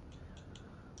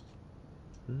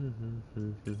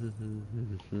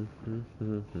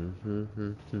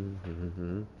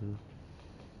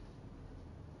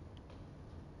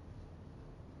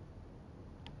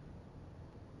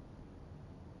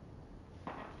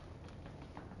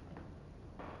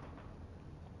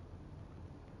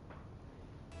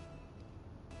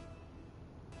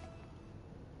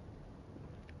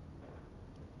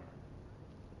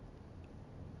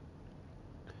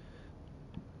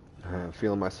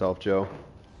 Feeling myself, Joe.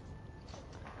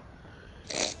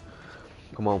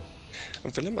 Come on.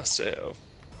 I'm feeling myself.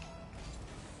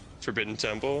 Forbidden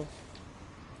Temple.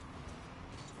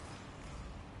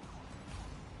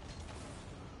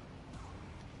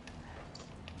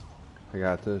 I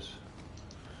got this.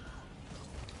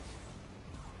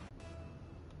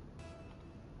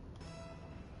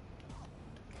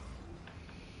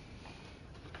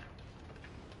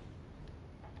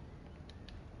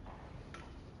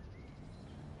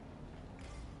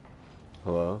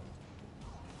 Hello?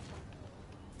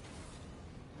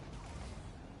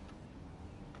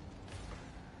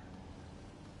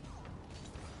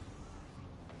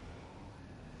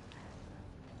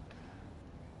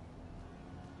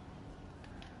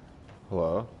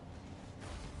 Hello?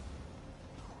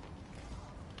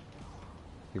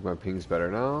 Think my ping's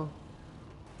better now?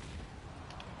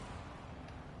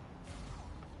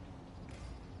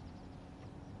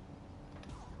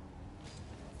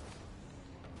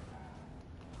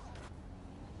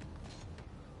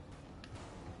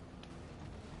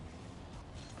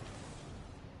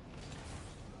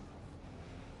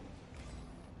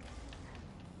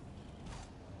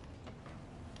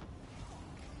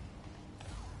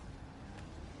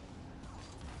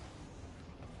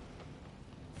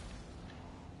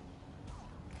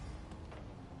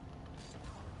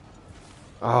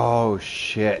 Oh,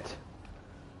 shit.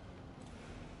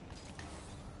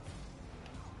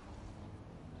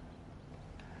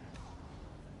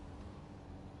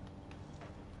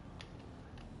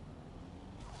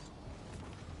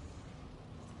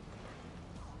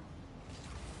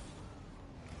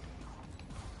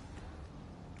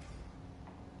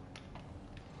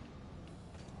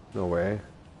 No way.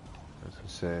 I was gonna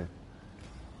say.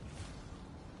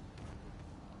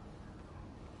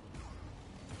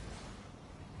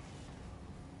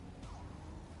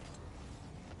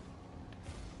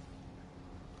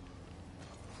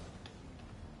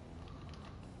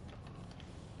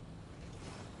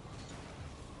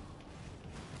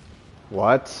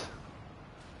 What?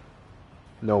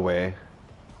 No way.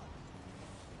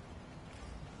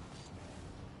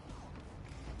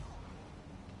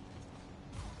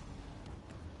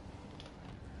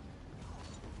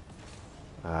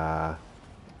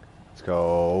 Let's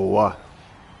go.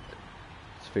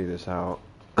 Let's figure this out.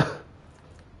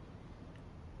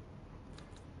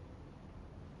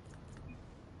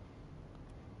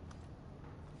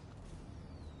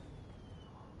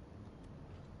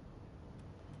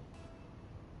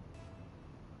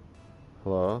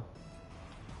 Hello?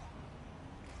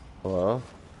 Hello?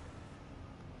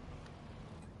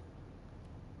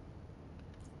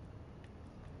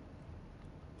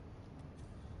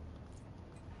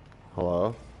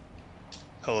 Hello?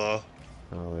 Hello.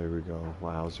 Oh, there we go.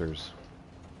 Wowzers.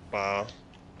 Wow.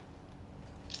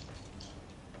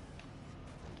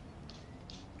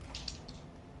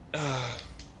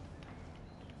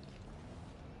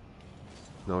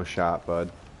 No shot,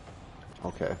 bud.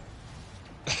 Okay.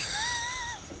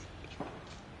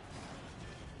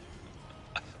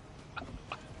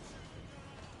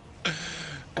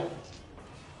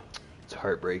 It's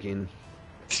heartbreaking.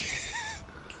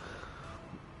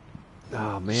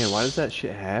 Oh man, why does that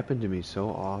shit happen to me so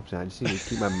often? I just need to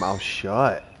keep my mouth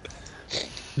shut.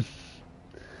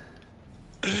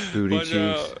 That's booty Watch cheeks.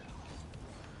 out.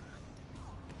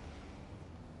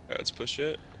 Alright, let's push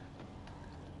it.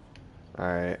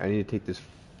 Alright, I need to take this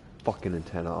fucking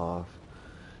antenna off.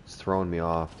 It's throwing me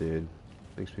off, dude.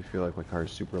 Makes me feel like my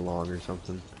car's super long or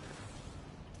something.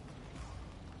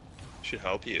 Should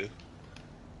help you.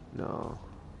 No.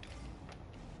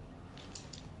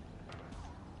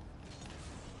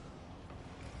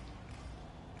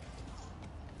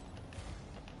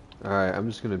 Alright, I'm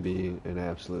just gonna be an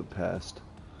absolute pest.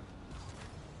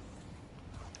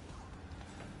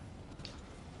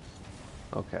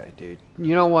 Okay, dude.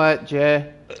 You know what,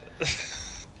 Jay?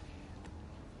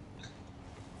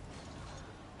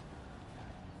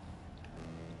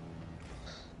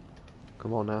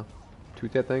 Come on now.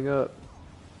 Toot that thing up.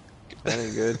 That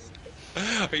ain't good.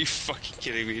 Are you fucking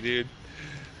kidding me, dude?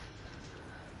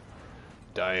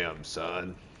 Damn,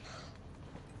 son.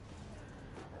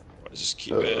 I just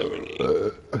keep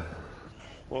it.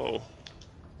 Whoa.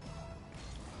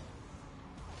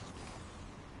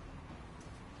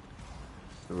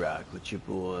 Rock with your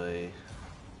boy.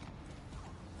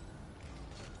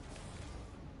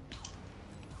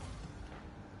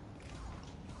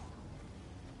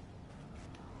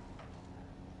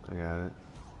 I got it.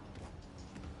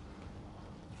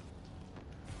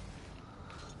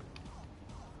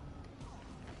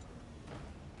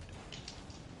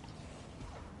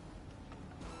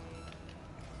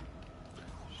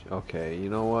 Okay, you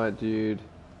know what, dude?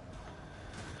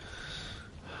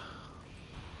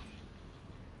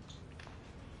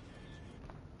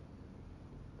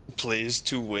 Plays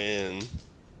to win.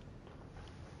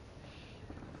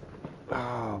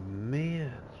 Oh,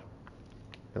 man.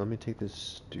 Let me take this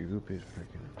stupid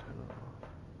freaking antenna off.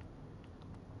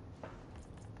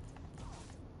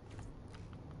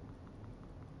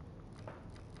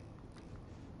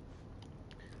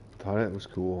 Thought it was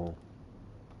cool.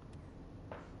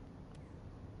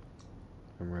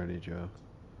 I'm ready, Joe.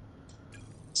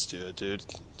 Let's do it, dude.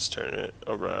 Let's turn it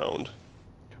around.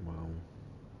 Come on.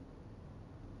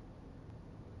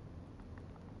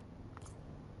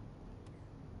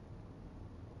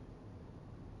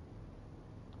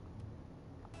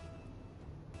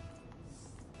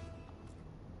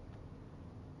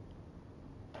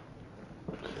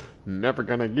 Never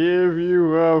gonna give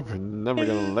you up, never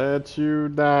gonna let you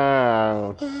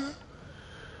down.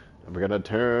 I'm gonna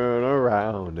turn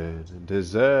around and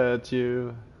desert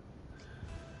you.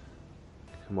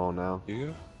 Come on now.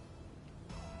 You?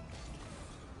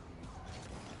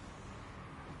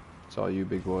 It's all you,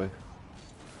 big boy.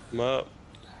 I'm up.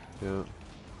 Yeah.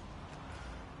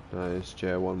 Nice,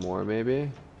 Jay. One more, maybe.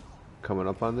 Coming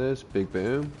up on this. Big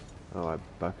boom. Oh, I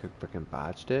fucking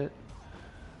botched it.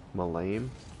 I'm a lame.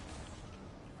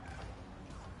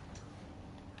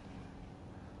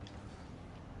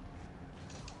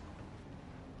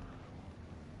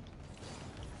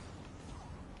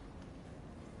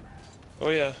 Oh,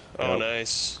 yeah. Oh, Yep.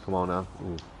 nice. Come on now.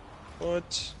 Ooh.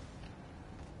 What?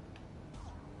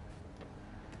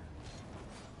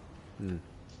 Hmm.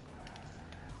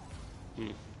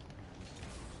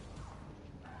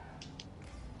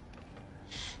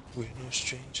 We're no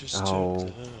strangers to Oh.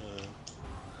 love.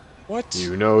 What?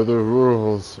 You know the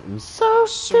rules. I'm so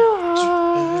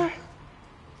high.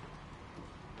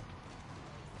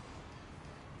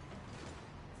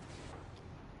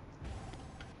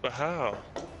 But how?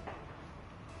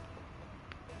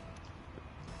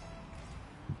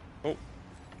 Oh.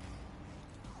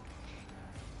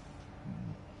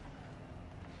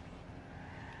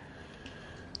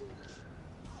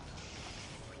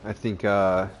 I think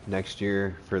next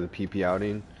year for the PP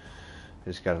outing, I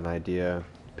just got an idea.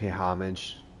 Pay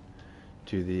homage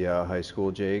to the high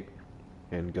school Jake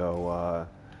and go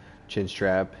chin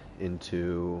strap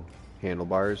into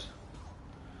handlebars.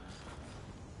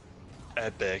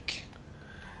 Epic.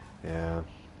 Yeah.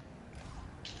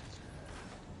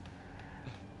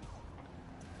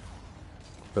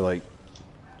 But like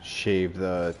shave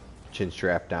the chin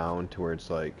strap down to where it's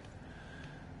like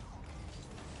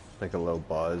a low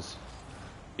buzz,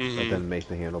 but then make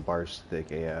the handlebars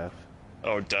thick AF.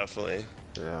 Oh, definitely.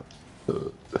 Yeah.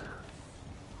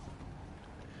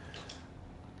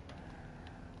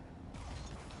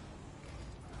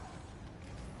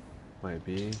 Might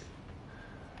be.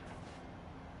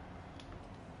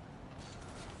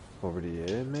 Over to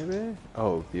you, maybe?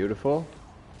 Oh, beautiful.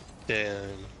 Damn.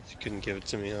 You couldn't give it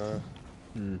to me, huh?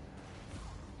 Hmm.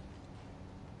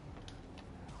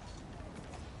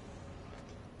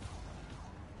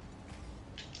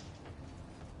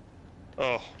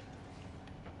 Oh.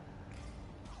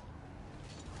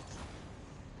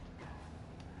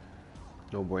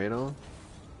 No bueno.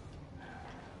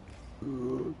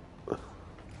 Ooh.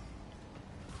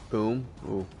 Boom.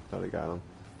 Ooh, thought I got him.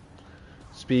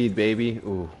 Speed, baby.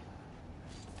 Ooh.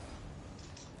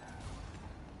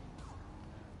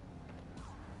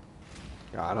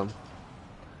 Got him.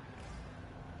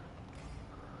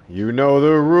 You know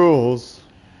the rules.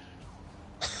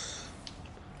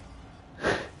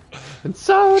 And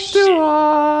so do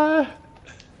I.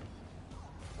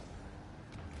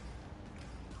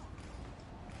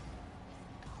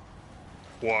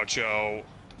 Watch out.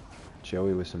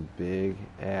 Joey with some big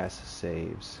ass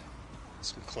saves.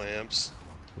 Some clamps.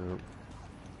 Yep.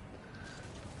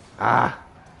 Ah.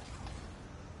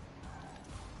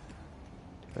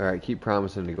 Alright, keep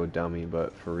promising to go dummy,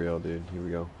 but for real, dude. Here we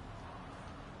go.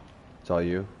 It's all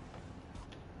you.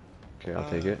 Okay, I'll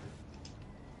take it.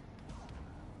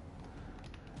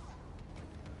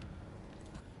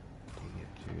 Dang it,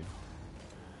 dude.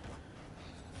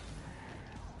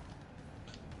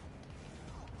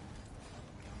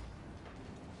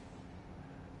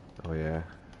 Oh yeah.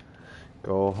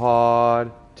 Go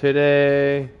hard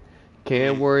today.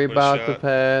 Can't worry about the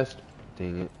past.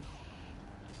 Dang it.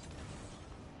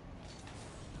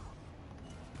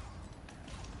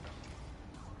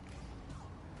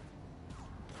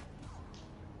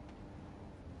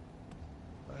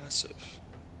 Massive.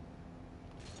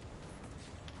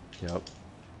 Yep.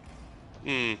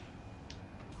 Hmm.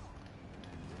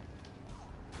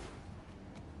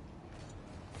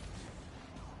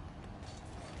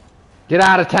 Get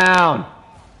out of town!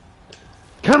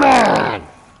 Come on!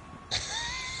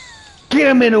 Get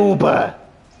him an Uber!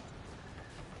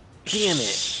 Damn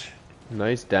it.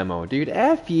 Nice demo. Dude,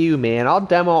 F you, man. I'll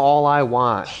demo all I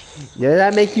want. Yeah, does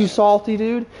that make you salty,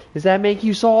 dude? Does that make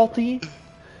you salty?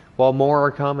 Well, more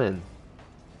are coming.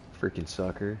 Freaking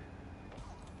sucker.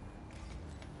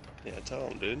 Yeah, tell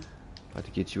him, dude. About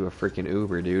to get you a freaking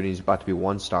Uber, dude. He's about to be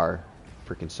 1 star.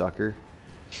 Freaking sucker.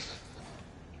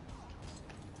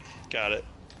 Got it.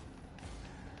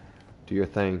 Do your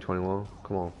thing, 21.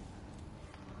 Come on.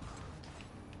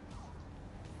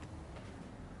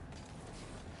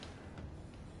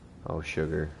 Oh,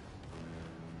 sugar.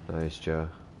 Nice, Joe.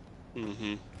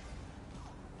 Mm-hmm.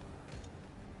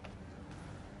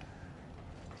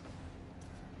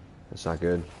 That's not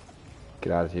good.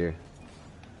 Get out of here.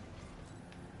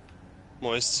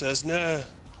 Moist says nah.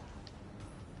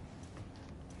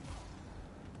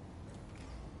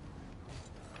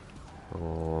 Oh,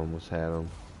 almost had him.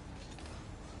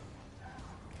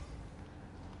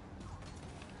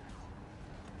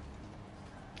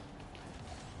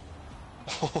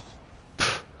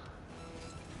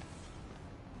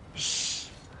 This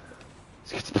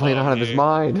kid's playing out of his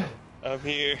mind. I'm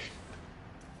here.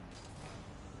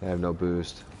 I have no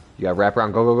boost. You got wrap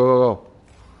around. Go, go, go, go, go.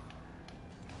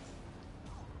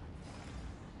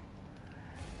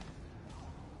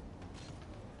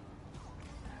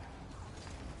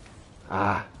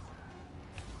 Ah.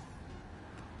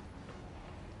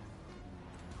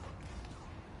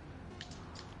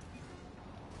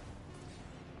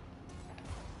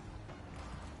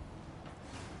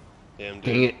 Damn, dude.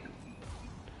 Dang it.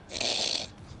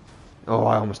 Oh,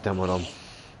 I almost demoed him.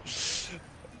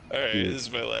 Alright, this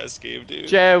is my last game, dude.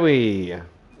 Joey.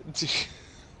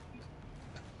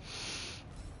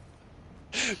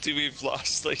 Dude, we've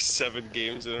lost like 7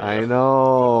 games in a row. I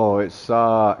know. It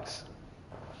sucks.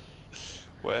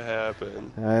 What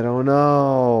happened? I don't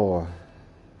know.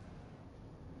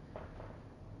 I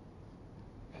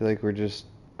feel like we're just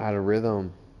out of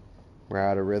rhythm. We're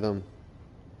out of rhythm.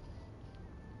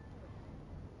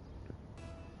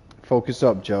 Focus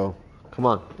up, Joe. Come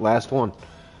on, last one.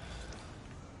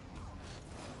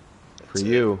 For That's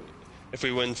you. it. If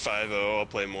we win 5-0, I'll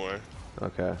play more.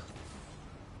 Okay.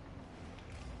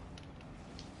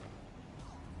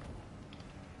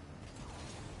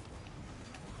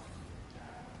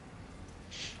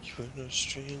 You are no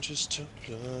strangers to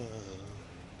love.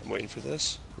 I'm waiting for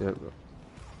this. Yep.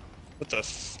 What the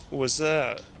f was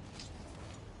that?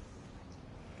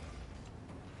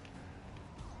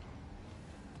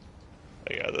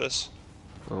 I got this.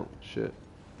 Oh, shit.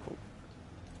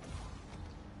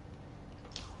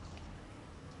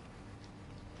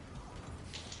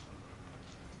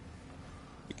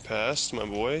 You passed, my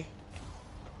boy.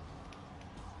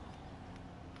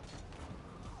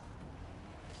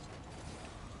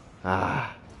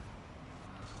 Ah.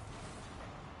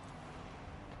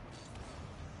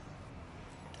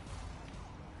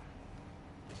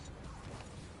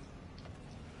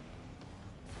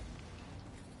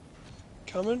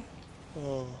 Coming?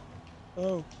 Oh.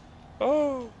 Oh.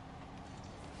 Oh!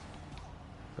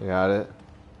 I got it.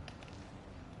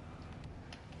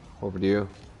 Over to you.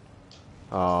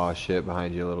 Oh shit,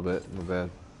 behind you a little bit. My bad.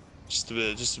 Just a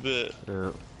bit, just a bit.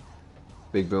 Yeah.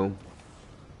 Big boom.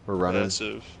 We're running.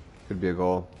 Massive. Could be a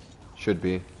goal. Should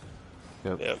be.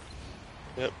 Yep. Yep.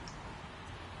 Yep.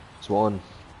 It's one.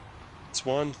 It's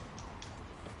one.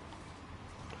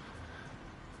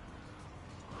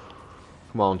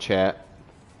 Come on, chat.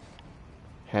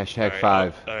 Hashtag Alright,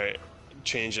 5. Alright.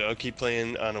 Change it. I'll keep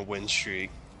playing on a win streak.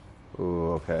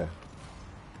 Ooh, okay.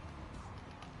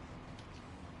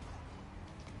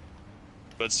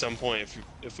 But at some point,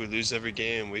 if we lose every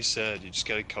game, we said you just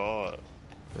gotta call it.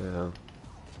 Yeah.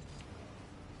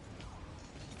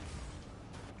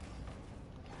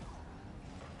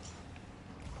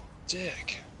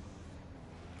 Dick.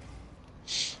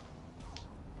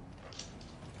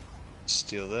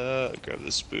 Steal that. Grab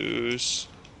this boost.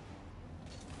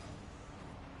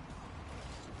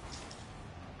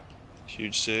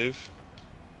 Huge save.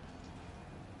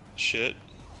 Shit.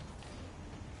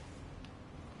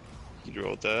 You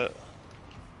rolled that.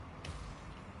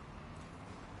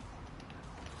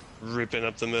 Ripping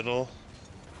up the middle.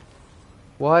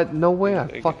 What? No way, I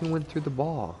Okay. fucking went through the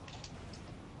ball.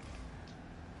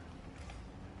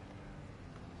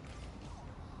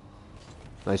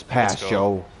 Nice pass, Let's go.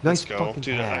 Joe. Nice Let's go. fucking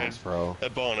Dude, I pass, had bro.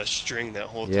 that ball on a string that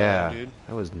whole Yeah, time, dude.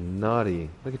 that was nutty.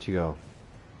 Look at you go.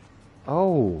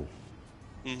 Oh,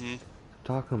 Mm-hmm.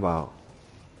 talking about.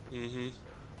 Mm-hmm.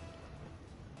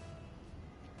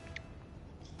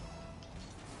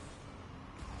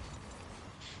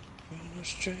 When a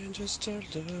stranger's to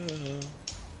love,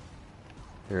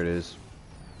 Here it is.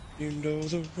 you know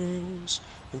the rules,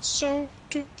 and so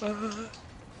do I.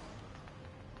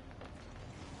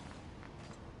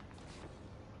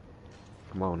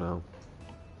 Come on now.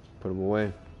 Put him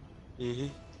away. Mm-hmm.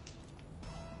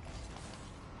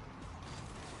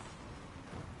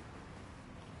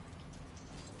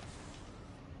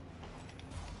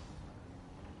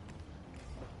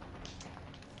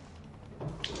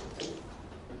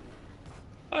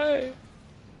 Hey.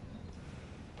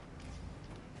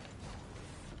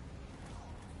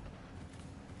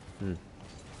 Hmm.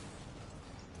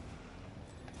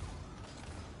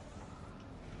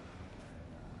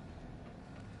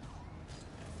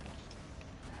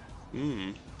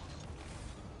 Mm.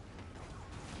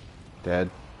 Dead.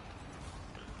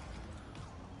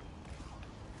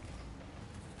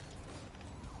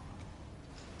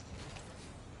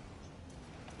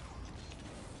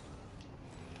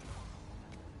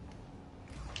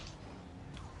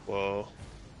 Whoa.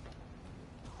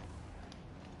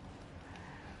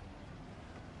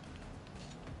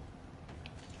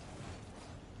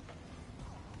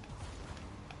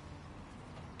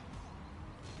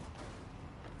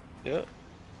 Yeah.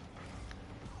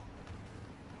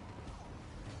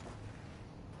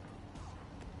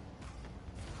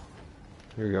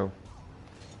 Here we go.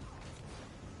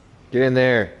 Get in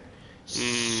there.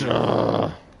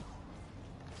 Mm.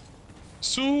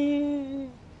 So.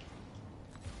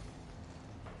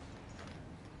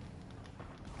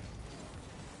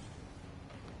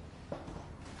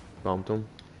 Bumped him.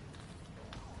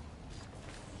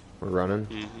 We're running.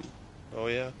 Mm-hmm. Oh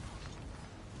yeah.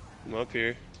 I'm up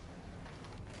here.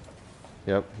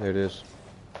 Yep, there it is.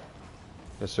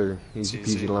 Yes, sir. Easy It's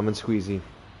easy. peasy lemon squeezy.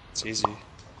 It's easy.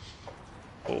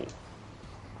 Oh.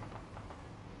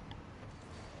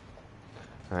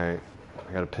 Alright,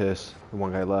 I gotta piss. The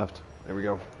one guy left. There we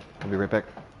go. I'll be right back.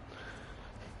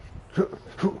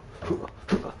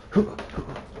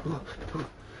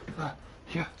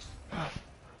 Yeah.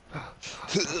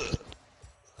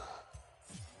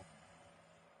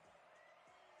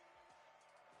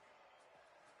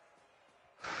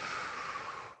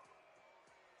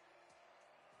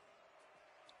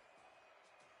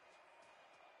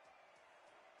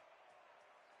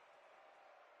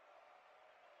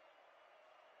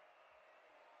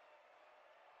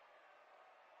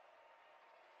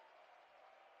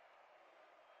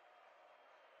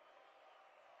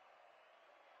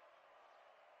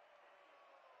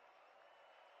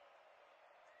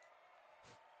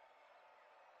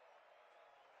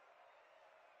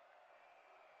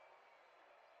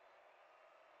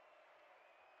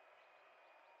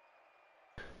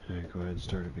 Alright, go ahead and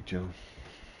start it, Big Joe.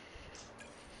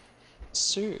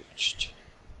 Searched.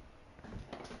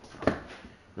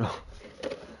 Oh.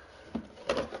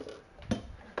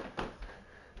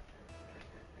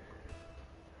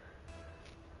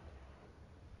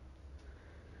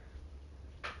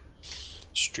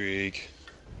 Streak.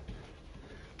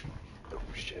 Oh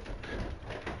shit.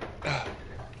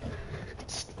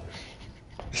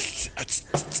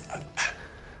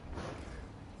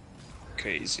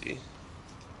 Crazy.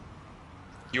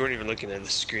 You weren't even looking at the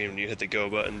screen when you hit the go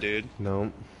button, dude.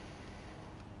 No.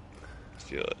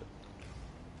 feel it.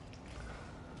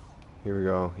 Here we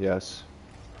go. Yes.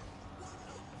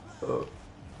 These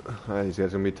guys are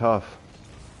gonna be tough.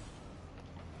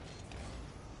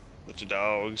 Bunch of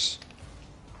dogs.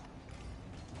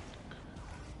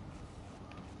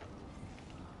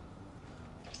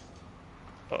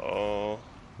 Uh-oh.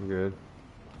 I'm good.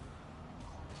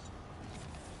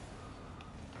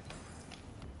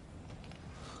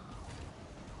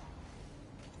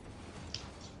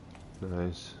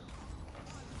 Nice.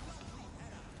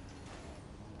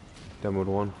 Demoed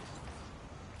one.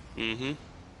 Mm-hmm.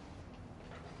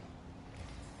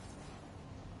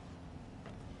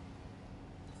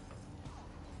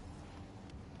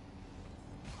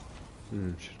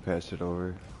 Should pass it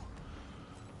over.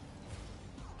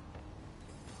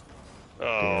 Oh.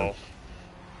 Damn.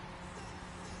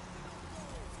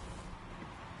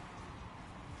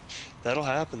 That'll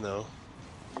happen, though.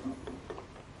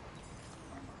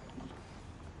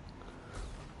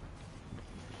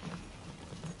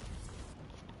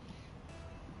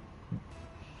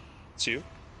 It's you?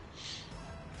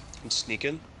 I'm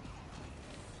sneaking.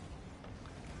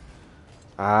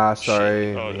 Ah,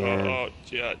 sorry. Shit. Oh, Man. oh,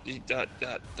 yeah,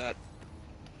 that.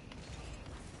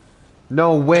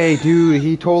 No way, dude.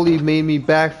 He totally made me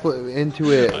backflip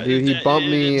into it. Dude, he bumped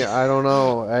me. I don't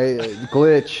know. I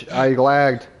glitch. I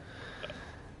lagged.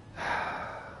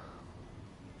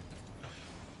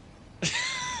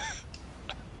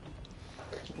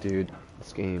 Dude,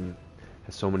 this game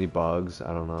has so many bugs.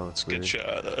 I don't know. It's That's a good weird.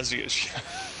 shot. That's a good shot.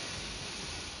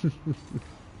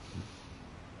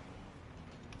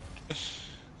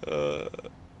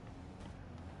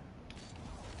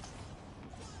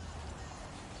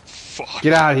 Fuck.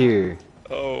 Get out of here.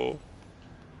 Oh.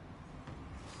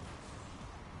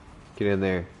 Get in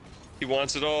there. He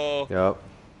wants it all. Yep.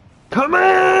 Come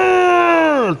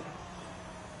on!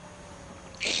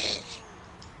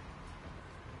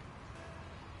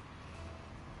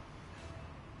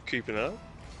 Creeping up.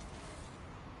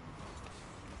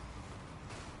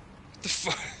 What the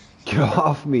fuck? Get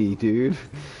off me, dude.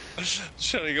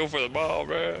 Trying to go for the ball,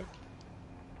 bro.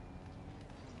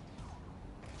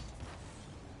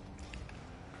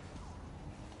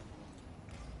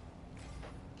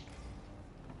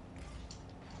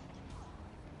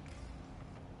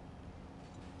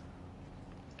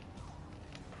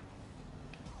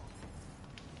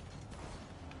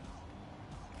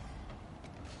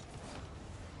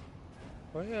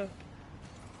 Oh yeah.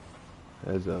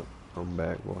 Heads up. I'm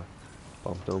back, boy.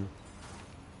 Bumped him.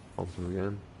 Bumped him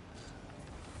again.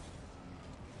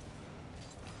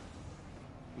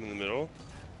 I'm in the middle.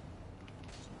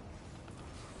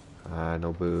 Ah,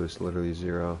 no boost. Literally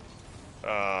zero.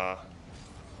 Oh.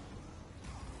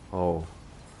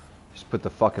 Just put the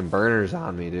fucking burners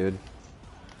on me, dude.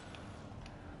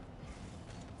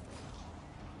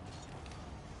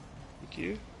 Thank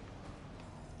you.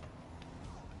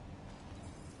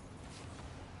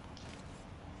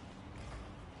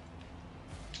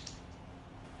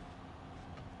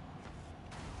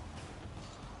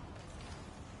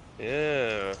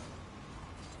 Yeah.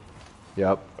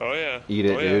 Yep. Oh yeah. Eat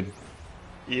it, Oh, yeah. dude.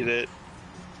 Eat it.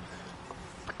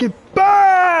 Get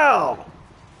BAM!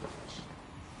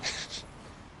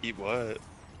 Eat what?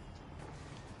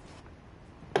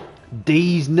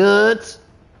 These nuts.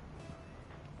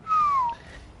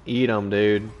 Eat them,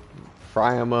 dude.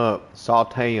 Fry them up.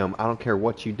 Saute them. I don't care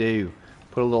what you do.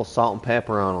 Put a little salt and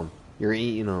pepper on them. You're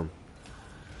eating them.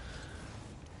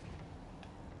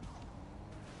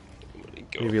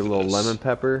 Maybe a little lemon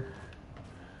pepper.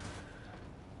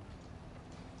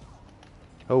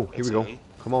 Oh, here we go.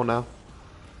 Come on now.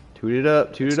 Toot it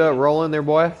up. Toot it up. Roll in there,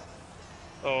 boy.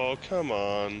 Oh, come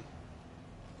on.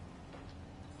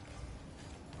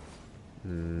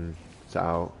 It's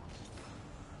out.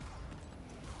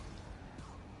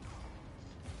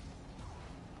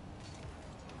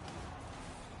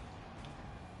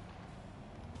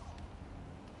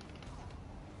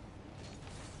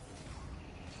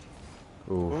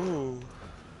 Ooh. Ooh.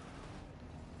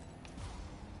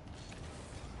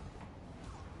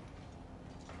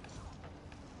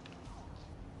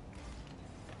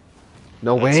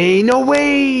 No way! No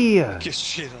way! Get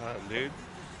shit on, dude.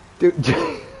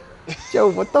 Dude, Joe,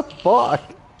 what the fuck?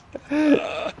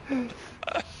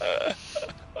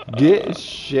 Get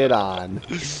shit on.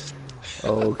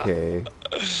 Okay.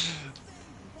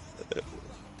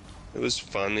 It was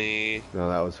funny. No,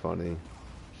 that was funny.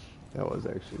 That was.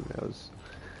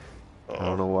 Oh. I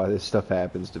don't know why this stuff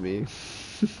happens to me.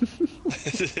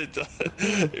 It does.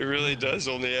 It really does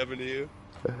only happen to you.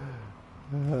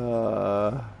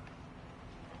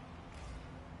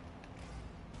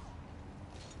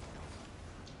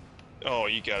 Oh,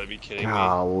 you gotta be kidding me.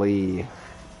 Golly.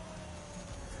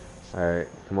 Alright,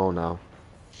 come on now.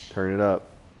 Turn it up.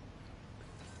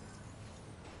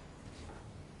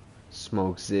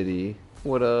 Smoke City.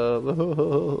 What up?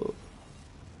 Here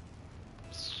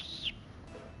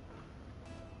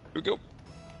we go.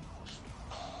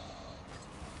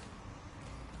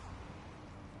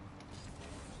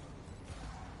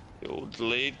 The old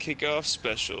delayed kickoff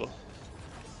special.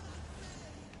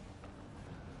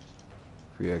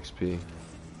 Free XP.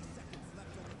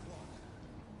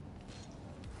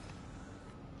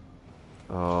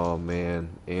 Oh man,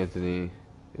 Anthony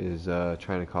is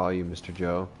trying to call you, Mr.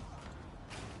 Joe.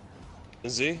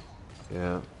 Is he?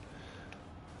 Yeah.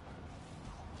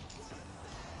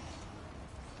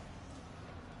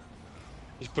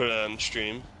 He put it on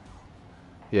stream.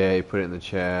 Yeah, he put it in the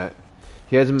chat.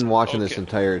 He hasn't been watching this Okay.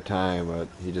 entire time, but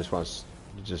he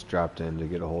just dropped in to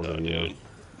get a hold No, of you. dude.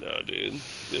 No, dude.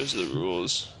 Those are the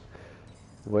rules.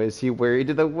 What is he wearing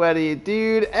to the wedding?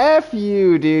 Dude, F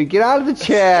you, dude. Get out of the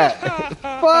chat.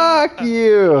 Fuck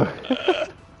you.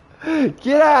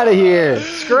 Get out of here.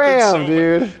 Scram,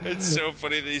 dude. It's so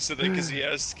funny that he said that because he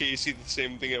asked Casey the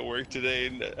same thing at work today,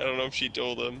 and I don't know if she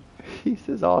told him. He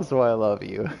says also I love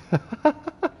you.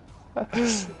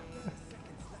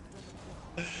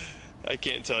 I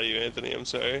can't tell you, Anthony. I'm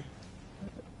sorry.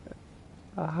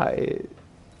 Hi.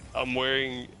 I'm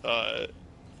wearing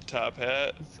top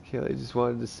hat. Kelly just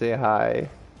wanted to say hi.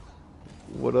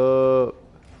 What up?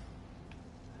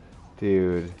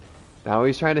 Dude. Now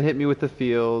he's trying to hit me with the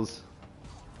feels.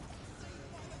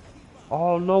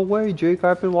 Oh, no way, Jake.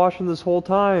 I've been watching this whole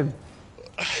time.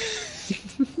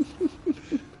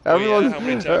 Oh yeah, how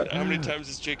many times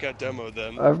has Jake got demoed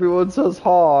then? Everyone says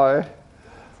hi.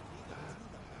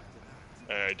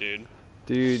 Alright, dude.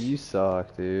 Dude, you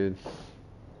suck, dude.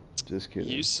 Just kidding.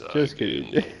 You suck, Just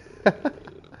dude.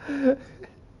 kidding.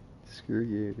 Screw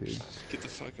you, dude. Get the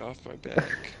fuck off my back.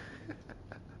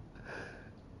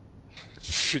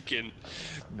 Freaking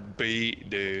beat,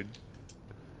 dude.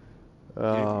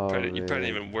 Oh, You probably man. didn't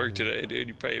even work today, dude.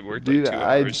 You probably worked Dude, like 2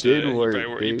 I hours did today. work,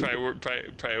 You dude.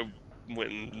 probably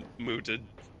went and moved a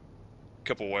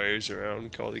couple wires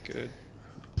around, called it good.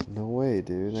 No way,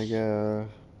 dude. Yeah,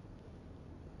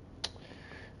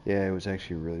 it was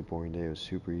actually a really boring day. It was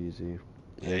super easy.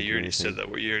 I Yeah, didn't you do already said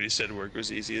anything. that. You already said work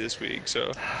was easy this week,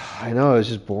 so I know, it's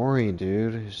just boring,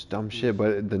 dude. It's dumb shit.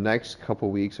 But the next couple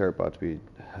weeks are about to be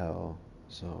hell.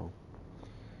 So,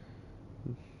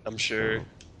 I'm sure. so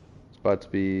it's about to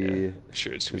Yeah, be. I'm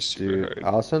sure it's gonna be Cause, super dude, hard.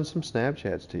 I'll send some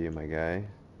Snapchats to you, my guy.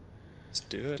 Let's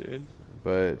do it, dude.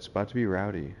 But it's about to be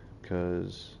rowdy,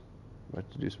 cause I'm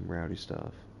about to do some rowdy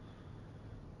stuff.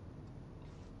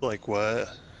 Like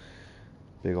what?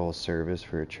 Big old service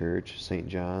for a church, St.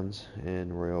 John's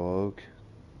in Royal Oak.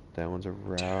 That one's a Damn.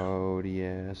 rowdy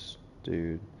ass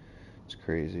dude. It's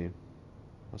crazy.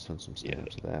 I'll send some Yeah,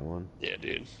 snaps of that one. yeah,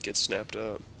 dude. Get snapped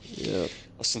up. Yep.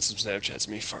 I'll send some Snapchats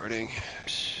of me farting.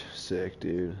 Psh, sick,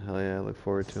 dude. Hell yeah, I look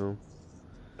forward to them.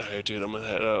 Alright, dude. I'm gonna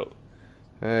head out.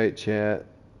 Alright, chat.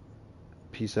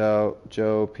 Peace out.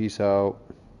 Joe, peace out.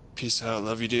 Peace out.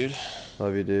 Love you, dude.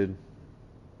 Love you, dude.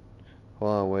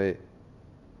 Hold on, wait.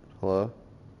 Hello?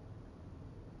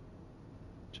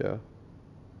 Joe?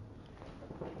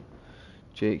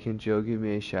 Jake, can Joe give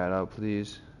me a shout out,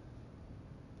 please?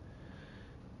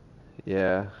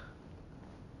 Yeah.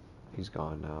 He's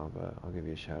gone now, but I'll give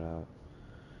you a shout out.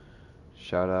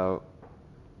 Shout out.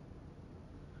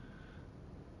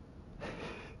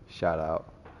 Shout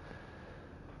out.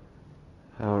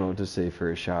 I don't know what to say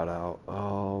for a shout out.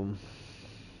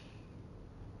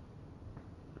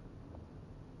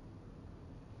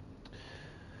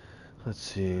 Let's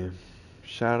see.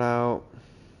 Shout out.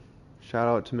 Shout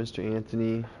out to Mr.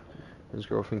 Anthony and his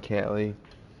girlfriend Callie.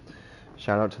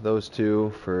 Shout out to those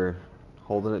two for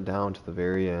holding it down to the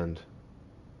very end.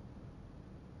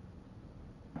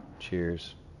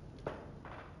 Cheers.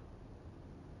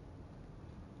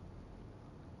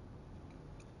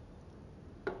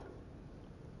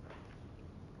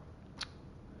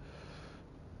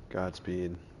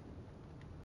 Godspeed.